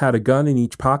defendant had a gun in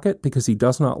each pocket because he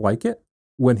does not like it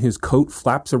when his coat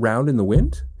flaps around in the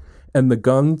wind, and the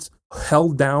guns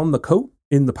held down the coat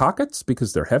in the pockets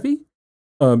because they're heavy.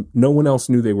 No one else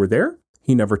knew they were there.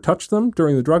 He never touched them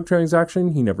during the drug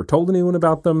transaction. He never told anyone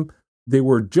about them. They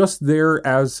were just there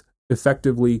as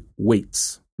effectively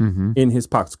weights. in his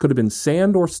pockets. Could have been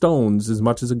sand or stones as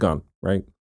much as a gun, right?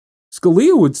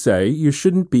 Scalia would say you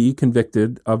shouldn't be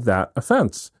convicted of that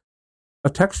offense. A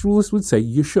textualist would say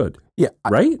you should. Yeah.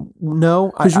 Right?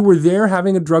 No. Because you were there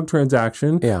having a drug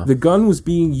transaction. Yeah. The gun was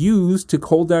being used to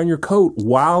hold down your coat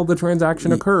while the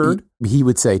transaction occurred. He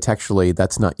would say textually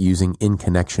that's not using in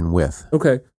connection with.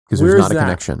 Okay. Because there's not a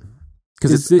connection.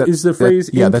 Is the phrase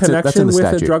in connection with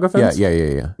a drug offense? Yeah.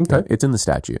 Okay. Yeah, it's in the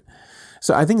statute.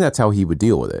 So I think that's how he would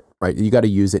deal with it, right? You got to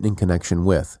use it in connection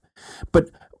with. But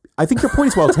I think your point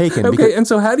is well taken. Okay, and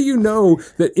so how do you know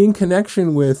that in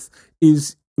connection with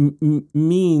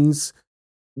means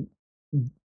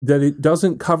that it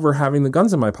doesn't cover having the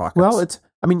guns in my pockets? Well,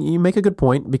 you make a good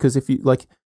point, because if you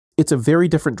it's a very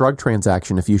different drug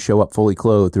transaction if you show up fully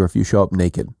clothed or if you show up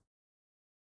naked.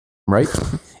 Right?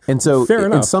 And so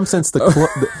in some sense,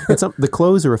 the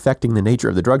clothes are affecting the nature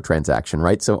of the drug transaction,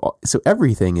 right? So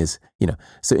everything is,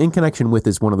 so in connection with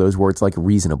is one of those words like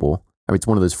reasonable. I mean, it's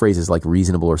one of those phrases like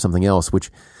reasonable or something else,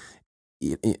 which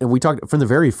we talked from the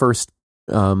very first,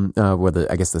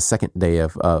 the second day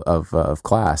of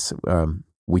class,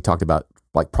 we talked about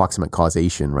like proximate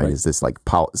causation, right? Is this like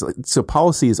policy? So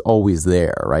policy is always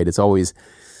there, right? It's always,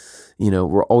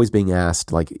 we're always being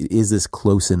asked, like, is this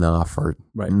close enough or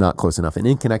not close enough? And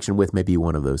in connection with may be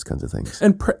one of those kinds of things.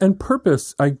 And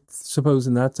purpose, I suppose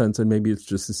in that sense, and maybe it's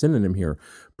just a synonym here,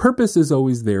 purpose is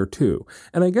always there too.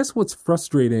 And I guess what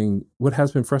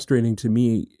has been frustrating to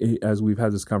me as we've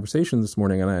had this conversation this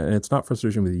morning, and it's not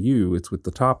frustration with you, it's with the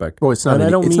topic. Well, it's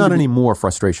not any more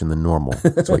frustration than normal.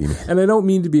 That's what you mean. And I don't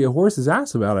mean to be a horse's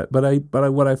ass about it,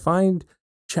 but what I find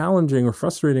challenging or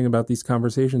frustrating about these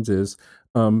conversations is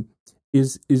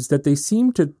that they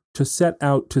seem to set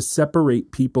out to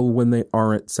separate people when they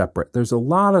aren't separate. There's a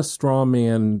lot of straw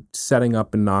man setting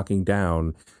up and knocking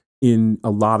down in a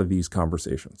lot of these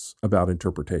conversations about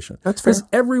interpretation. That's fair. Because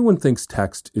everyone thinks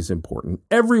text is important.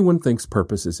 Everyone thinks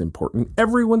purpose is important.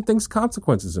 Everyone thinks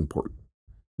consequence is important.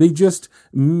 They just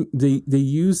they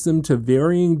use them to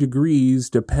varying degrees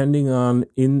depending on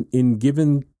in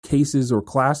given cases or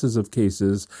classes of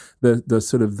cases the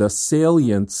sort of the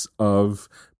salience of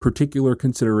particular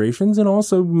considerations, and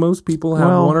also most people have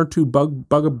one or two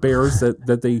bugbears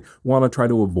that they want to try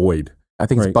to avoid. I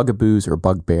think it's bugaboos or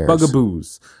bugbears.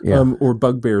 Bugaboos, or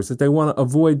bugbears that they want to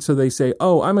avoid. So they say,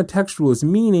 "Oh, I'm a textualist,"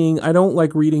 meaning I don't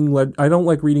like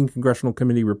reading congressional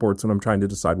committee reports when I'm trying to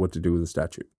decide what to do with the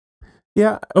statute.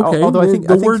 Yeah. Okay. Although I think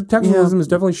the word textualism is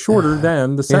definitely shorter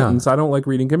than the sentence, I don't like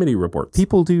reading committee reports.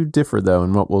 People do differ, though,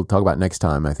 and what we'll talk about next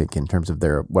time, I think, in terms of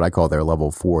their, what I call their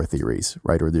level 4 theories,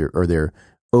 right? Or their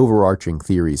overarching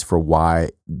theories for why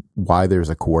there's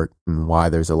a court and why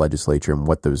there's a legislature and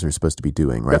what those are supposed to be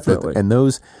doing, right? Definitely. And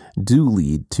those do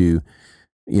lead to,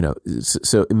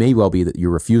 so it may well be that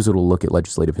your refusal to look at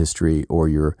legislative history or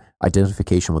your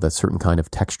identification with a certain kind of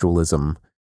textualism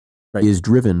is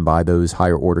driven by those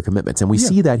higher order commitments. And we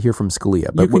see that here from Scalia.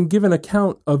 But you can give an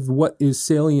account of what is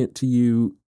salient to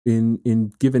you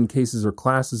in given cases or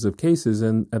classes of cases,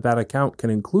 and that account can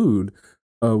include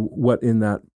what in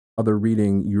that other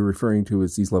reading you're referring to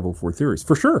as these level 4 theories.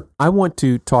 For sure. I want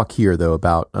to talk here, though,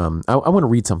 about, I want to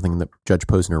read something that Judge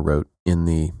Posner wrote in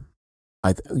the,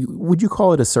 would you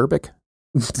call it acerbic?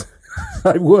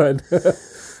 I would.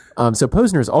 So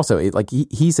Posner is also,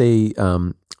 he's a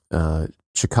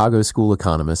Chicago school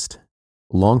economist,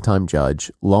 longtime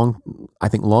judge, long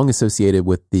associated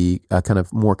with the kind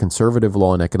of more conservative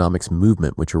law and economics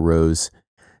movement, which arose,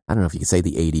 I don't know if you could say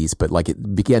the 80s, but like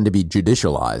it began to be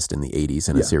judicialized in the 80s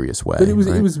in a serious way. But it was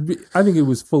I think it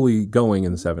was fully going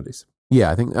in the 70s. Yeah,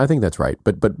 I think that's right.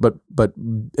 But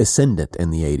ascendant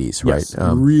in the 80s, right? Yes,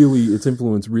 really, its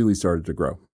influence really started to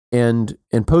grow. And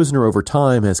Posner over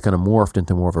time has kind of morphed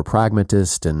into more of a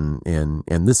pragmatist, and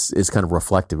this is kind of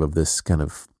reflective of this kind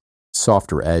of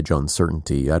softer edge on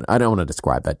certainty. I don't want to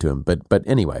describe that to him, but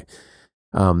anyway,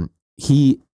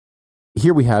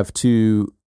 here we have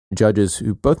two judges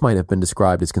who both might have been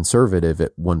described as conservative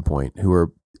at one point, who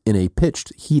are in a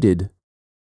pitched, heated,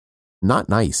 not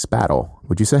nice battle.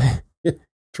 Would you say?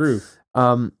 True.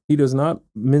 He does not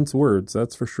mince words,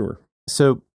 that's for sure.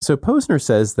 So Posner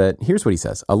says that, here's what he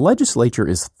says: a legislature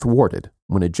is thwarted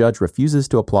when a judge refuses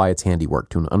to apply its handiwork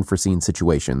to an unforeseen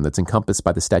situation that's encompassed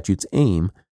by the statute's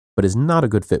aim, but is not a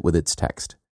good fit with its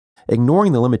text.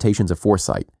 Ignoring the limitations of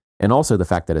foresight, and also the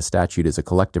fact that a statute is a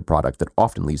collective product that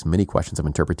often leaves many questions of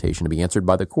interpretation to be answered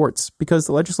by the courts because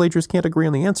the legislatures can't agree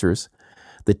on the answers,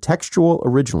 the textual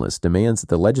originalist demands that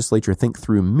the legislature think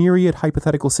through myriad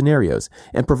hypothetical scenarios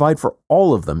and provide for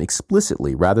all of them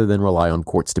explicitly rather than rely on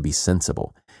courts to be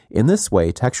sensible. In this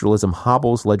way, textualism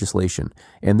hobbles legislation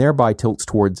and thereby tilts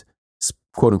towards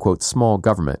quote unquote small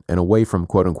government and away from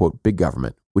quote unquote big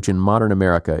government, which in modern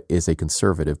America is a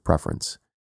conservative preference.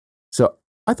 So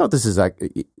I thought this is, I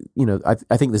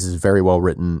think this is very well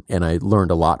written, and I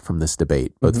learned a lot from this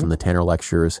debate, both from the Tanner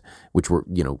lectures, which were,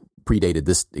 predated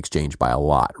this exchange by a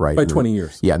lot, right? By 20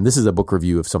 years. Yeah, and this is a book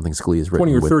review of something Scalia's written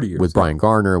 20 or 30 years. With Brian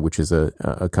Garner, which is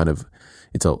a kind of,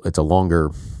 it's a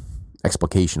longer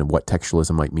explication of what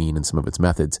textualism might mean and some of its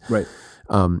methods. Right.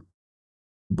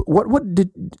 But what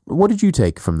did you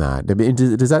take from that? I mean,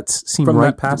 does that seem from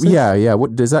right? That passage? Yeah.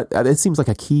 What does that? It seems like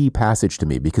a key passage to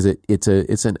me because it's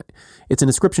an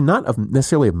description not of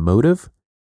necessarily of motive,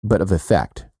 but of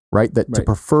effect. Right. That to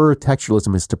prefer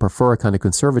textualism is to prefer a kind of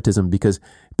conservatism because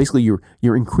basically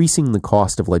you're increasing the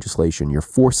cost of legislation. You're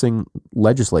forcing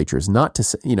legislatures not to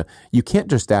say, you can't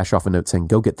just dash off a note saying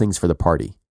go get things for the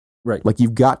party. Right. Like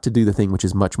you've got to do the thing which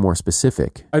is much more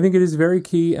specific. I think it is very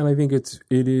key, and I think it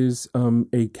is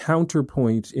a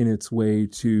counterpoint in its way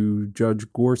to Judge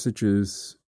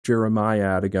Gorsuch's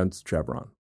Jeremiad against Chevron.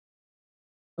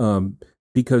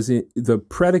 Because the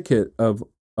predicate of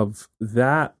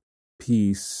that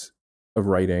piece of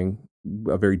writing,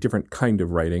 a very different kind of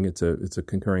writing, it's a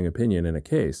concurring opinion in a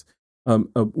case.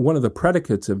 One of the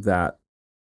predicates of that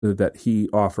he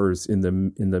offers in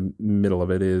the middle of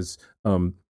it is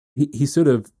he sort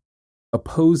of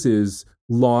opposes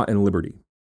law and liberty,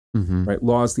 right?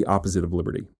 Law is the opposite of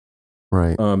liberty,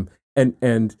 right?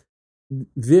 And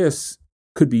this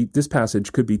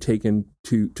passage could be taken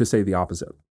to say the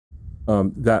opposite.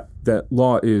 That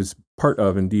law is part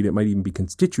of, indeed, it might even be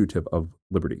constitutive of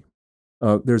liberty.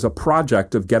 There's a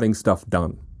project of getting stuff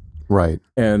done, right?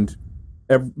 And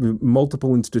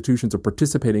multiple institutions are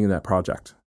participating in that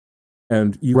project.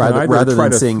 And you rather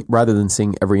than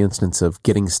seeing every instance of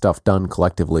getting stuff done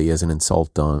collectively as an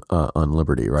insult on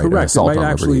liberty, right? Correct. It might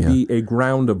actually be a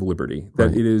ground of liberty that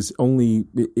right.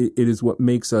 It is what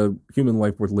makes a human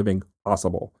life worth living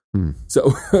possible.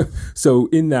 So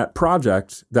in that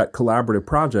project, that collaborative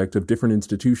project of different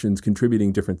institutions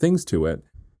contributing different things to it,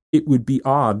 it would be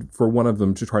odd for one of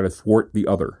them to try to thwart the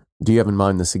other. Do you have in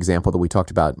mind this example that we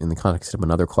talked about in the context of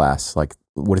another class? Like,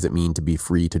 what does it mean to be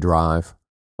free to drive?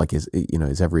 Like, is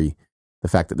the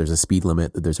fact that there's a speed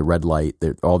limit, that there's a red light,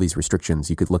 there all these restrictions,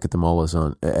 you could look at them all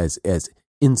as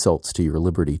insults to your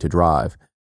liberty to drive.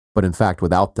 But in fact,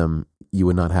 without them, you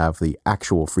would not have the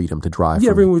actual freedom to drive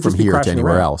from here to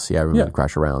anywhere else. Yeah, everyone would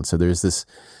crash around. So there's this,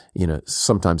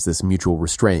 sometimes this mutual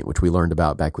restraint, which we learned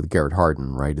about back with Garrett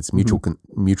Hardin, right? It's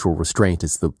mutual restraint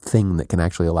is the thing that can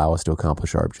actually allow us to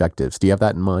accomplish our objectives. Do you have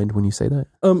that in mind when you say that?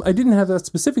 I didn't have that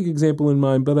specific example in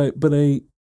mind,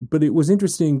 but it was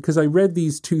interesting because I read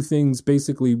these two things.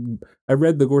 Basically, I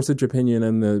read the Gorsuch opinion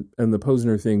and the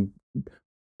Posner thing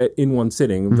in one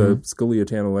sitting. The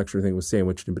Scalia-Tanner lecture thing was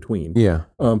sandwiched in between. Yeah.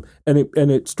 And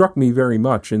it struck me very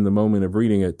much in the moment of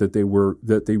reading it that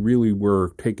they really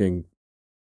were taking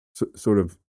sort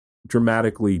of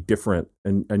dramatically different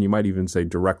and you might even say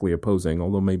directly opposing,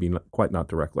 although maybe not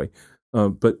directly,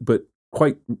 but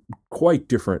quite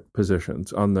different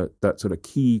positions on that sort of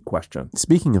key question.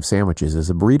 Speaking of sandwiches,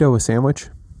 is a burrito a sandwich?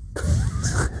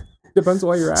 Depends on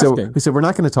what you're asking. So we're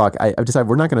not going to talk. I've decided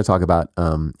we're not going to talk about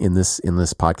in this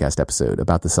podcast episode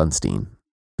about the Sunstein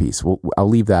piece. I'll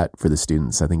leave that for the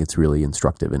students. I think it's really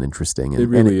instructive and interesting. And, it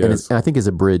really is. And I think is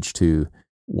a bridge to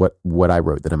what I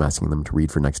wrote that I'm asking them to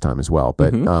read for next time as well.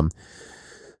 But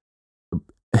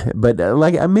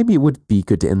maybe it would be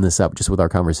good to end this up just with our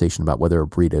conversation about whether a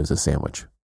burrito is a sandwich.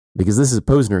 Because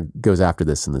Posner goes after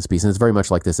this in this piece, and it's very much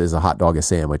like this is a hot dog a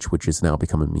sandwich, which is now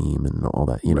become a meme and all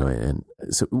that, know. And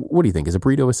so, what do you think? Is a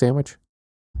burrito a sandwich?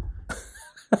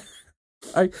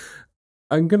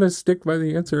 I'm going to stick by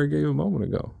the answer I gave a moment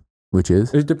ago, which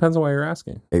is it depends on why you're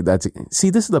asking. This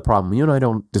is the problem. You and I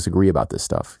don't disagree about this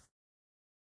stuff.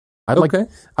 I'd like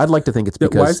to think it's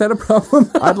because... Why is that a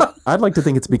problem? I'd like to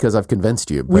think it's because I've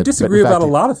convinced you. We disagree about a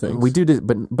lot of things. We do,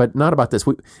 but not about this.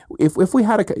 If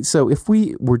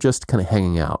we were just kind of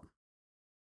hanging out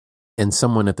and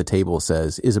someone at the table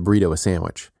says, is a burrito a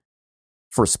sandwich?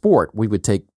 For sport, we would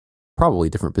take probably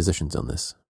different positions on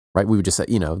this, right? We would just say,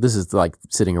 this is like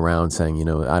sitting around saying,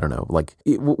 I don't know, like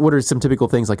what are some typical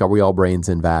things like, are we all brains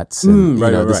in vats? And,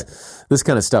 this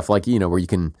kind of stuff like, where you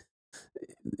can...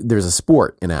 There's a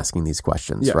sport in asking these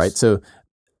questions, yes. Right? So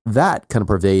that kind of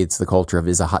pervades the culture of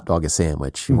is a hot dog a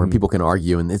sandwich, where people can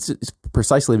argue, and it's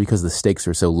precisely because the stakes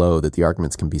are so low that the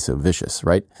arguments can be so vicious,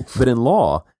 right? But in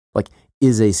law, like,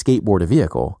 is a skateboard a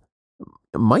vehicle?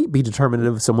 It might be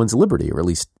determinative of someone's liberty, or at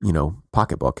least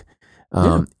pocketbook.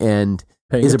 And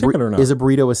is a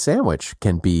burrito a sandwich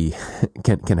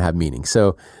can have meaning.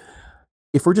 So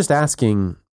if we're just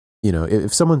asking,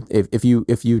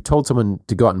 if you told someone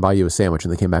to go out and buy you a sandwich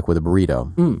and they came back with a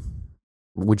burrito,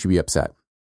 would you be upset?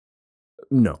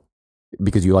 No.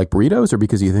 Because you like burritos or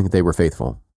because you think they were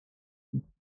faithful?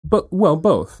 But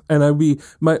both. And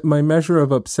my measure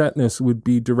of upsetness would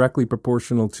be directly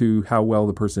proportional to how well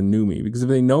the person knew me. Because if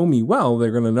they know me well,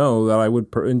 they're going to know that I would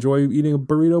enjoy eating a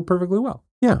burrito perfectly well.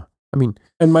 Yeah, I mean,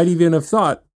 and might even have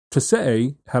thought to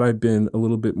say, had I been a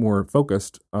little bit more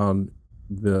focused on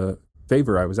the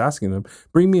favor I was asking them,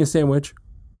 bring me a sandwich,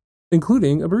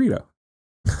 including a burrito.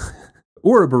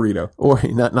 Or a burrito. Or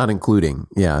not including.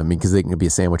 Yeah, I mean, because they can be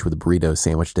a sandwich with a burrito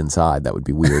sandwiched inside. That would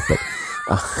be weird. But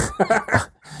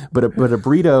but a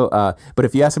burrito. But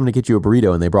if you asked them to get you a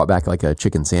burrito and they brought back like a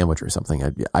chicken sandwich or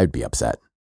something, I'd be upset.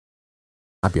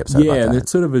 I'd be upset about that. Yeah, and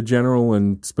it's sort of a general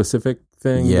and specific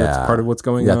thing. Yeah, that's part of what's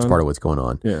going on. That's part of what's going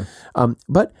on. Yeah.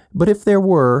 But if there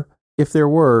were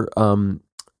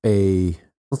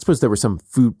let's suppose there was some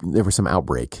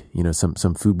outbreak, some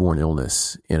foodborne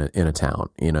illness in a town,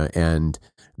 and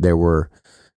there were,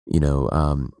 in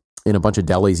a bunch of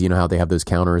delis, how they have those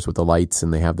counters with the lights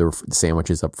and they have their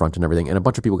sandwiches up front and everything, and a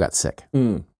bunch of people got sick.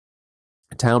 A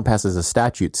town passes a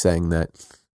statute saying that,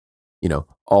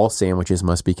 all sandwiches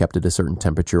must be kept at a certain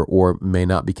temperature or may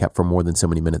not be kept for more than so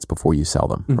many minutes before you sell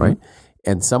them, right?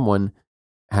 And someone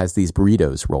has these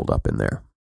burritos rolled up in there,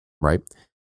 right?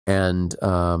 And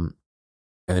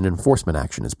an enforcement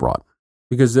action is brought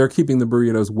because they're keeping the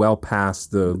burritos well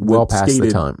past the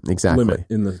time limit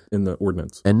in the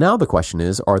ordinance. And now the question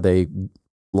is, are they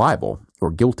liable or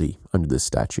guilty under this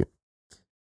statute?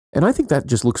 And I think that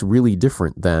just looks really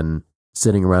different than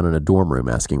sitting around in a dorm room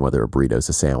asking whether a burrito is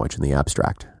a sandwich in the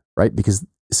abstract, right? Because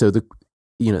the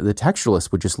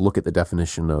textualist would just look at the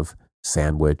definition of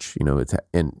sandwich,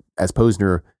 and as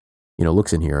Posner,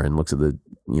 looks in here and looks at the,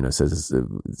 says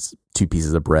it's 2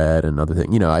 pieces of bread and other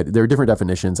thing. There are different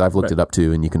definitions. I've looked it up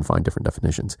too, and you can find different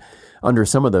definitions. Under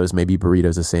some of those, maybe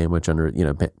burrito's a sandwich. Under,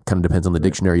 kind of depends on the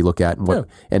dictionary you look at and what,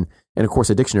 and of course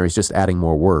a dictionary is just adding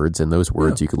more words, and those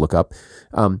words you could look up.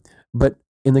 But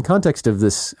in the context of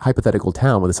this hypothetical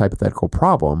town with this hypothetical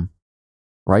problem,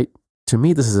 right? To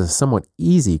me, this is a somewhat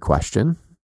easy question,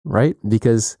 right?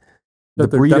 Because the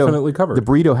burrito, definitely covered. The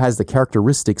burrito has the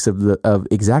characteristics of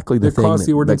exactly the thing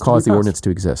that caused the ordinance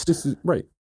to exist. This is right.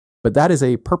 But that is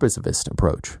a purposivist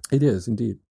approach. It is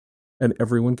indeed. And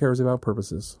everyone cares about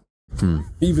purposes.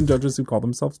 Even judges who call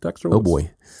themselves textualists. Oh boy.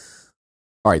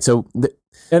 All right. So,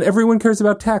 and everyone cares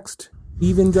about text.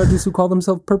 Even judges who call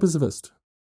themselves purposivist.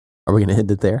 Are we going to end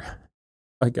it there?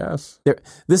 I guess.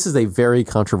 This is a very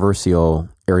controversial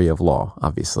area of law,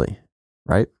 obviously,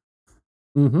 right?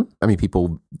 I mean,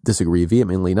 people disagree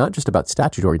vehemently, not just about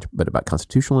statutory, but about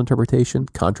constitutional interpretation,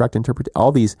 contract interpretation.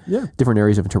 All these different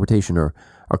areas of interpretation are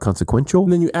consequential.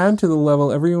 And then you add to the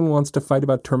level, everyone wants to fight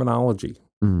about terminology.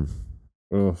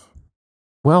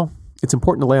 Well, it's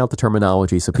important to lay out the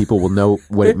terminology so people will know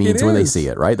what it means when they see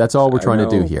it, right? That's all we're trying to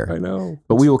do here. I know.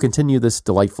 But we will continue this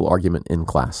delightful argument in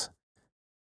class.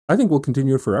 I think we'll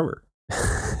continue it forever.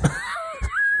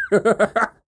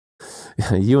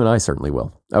 You and I certainly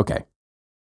will. Okay.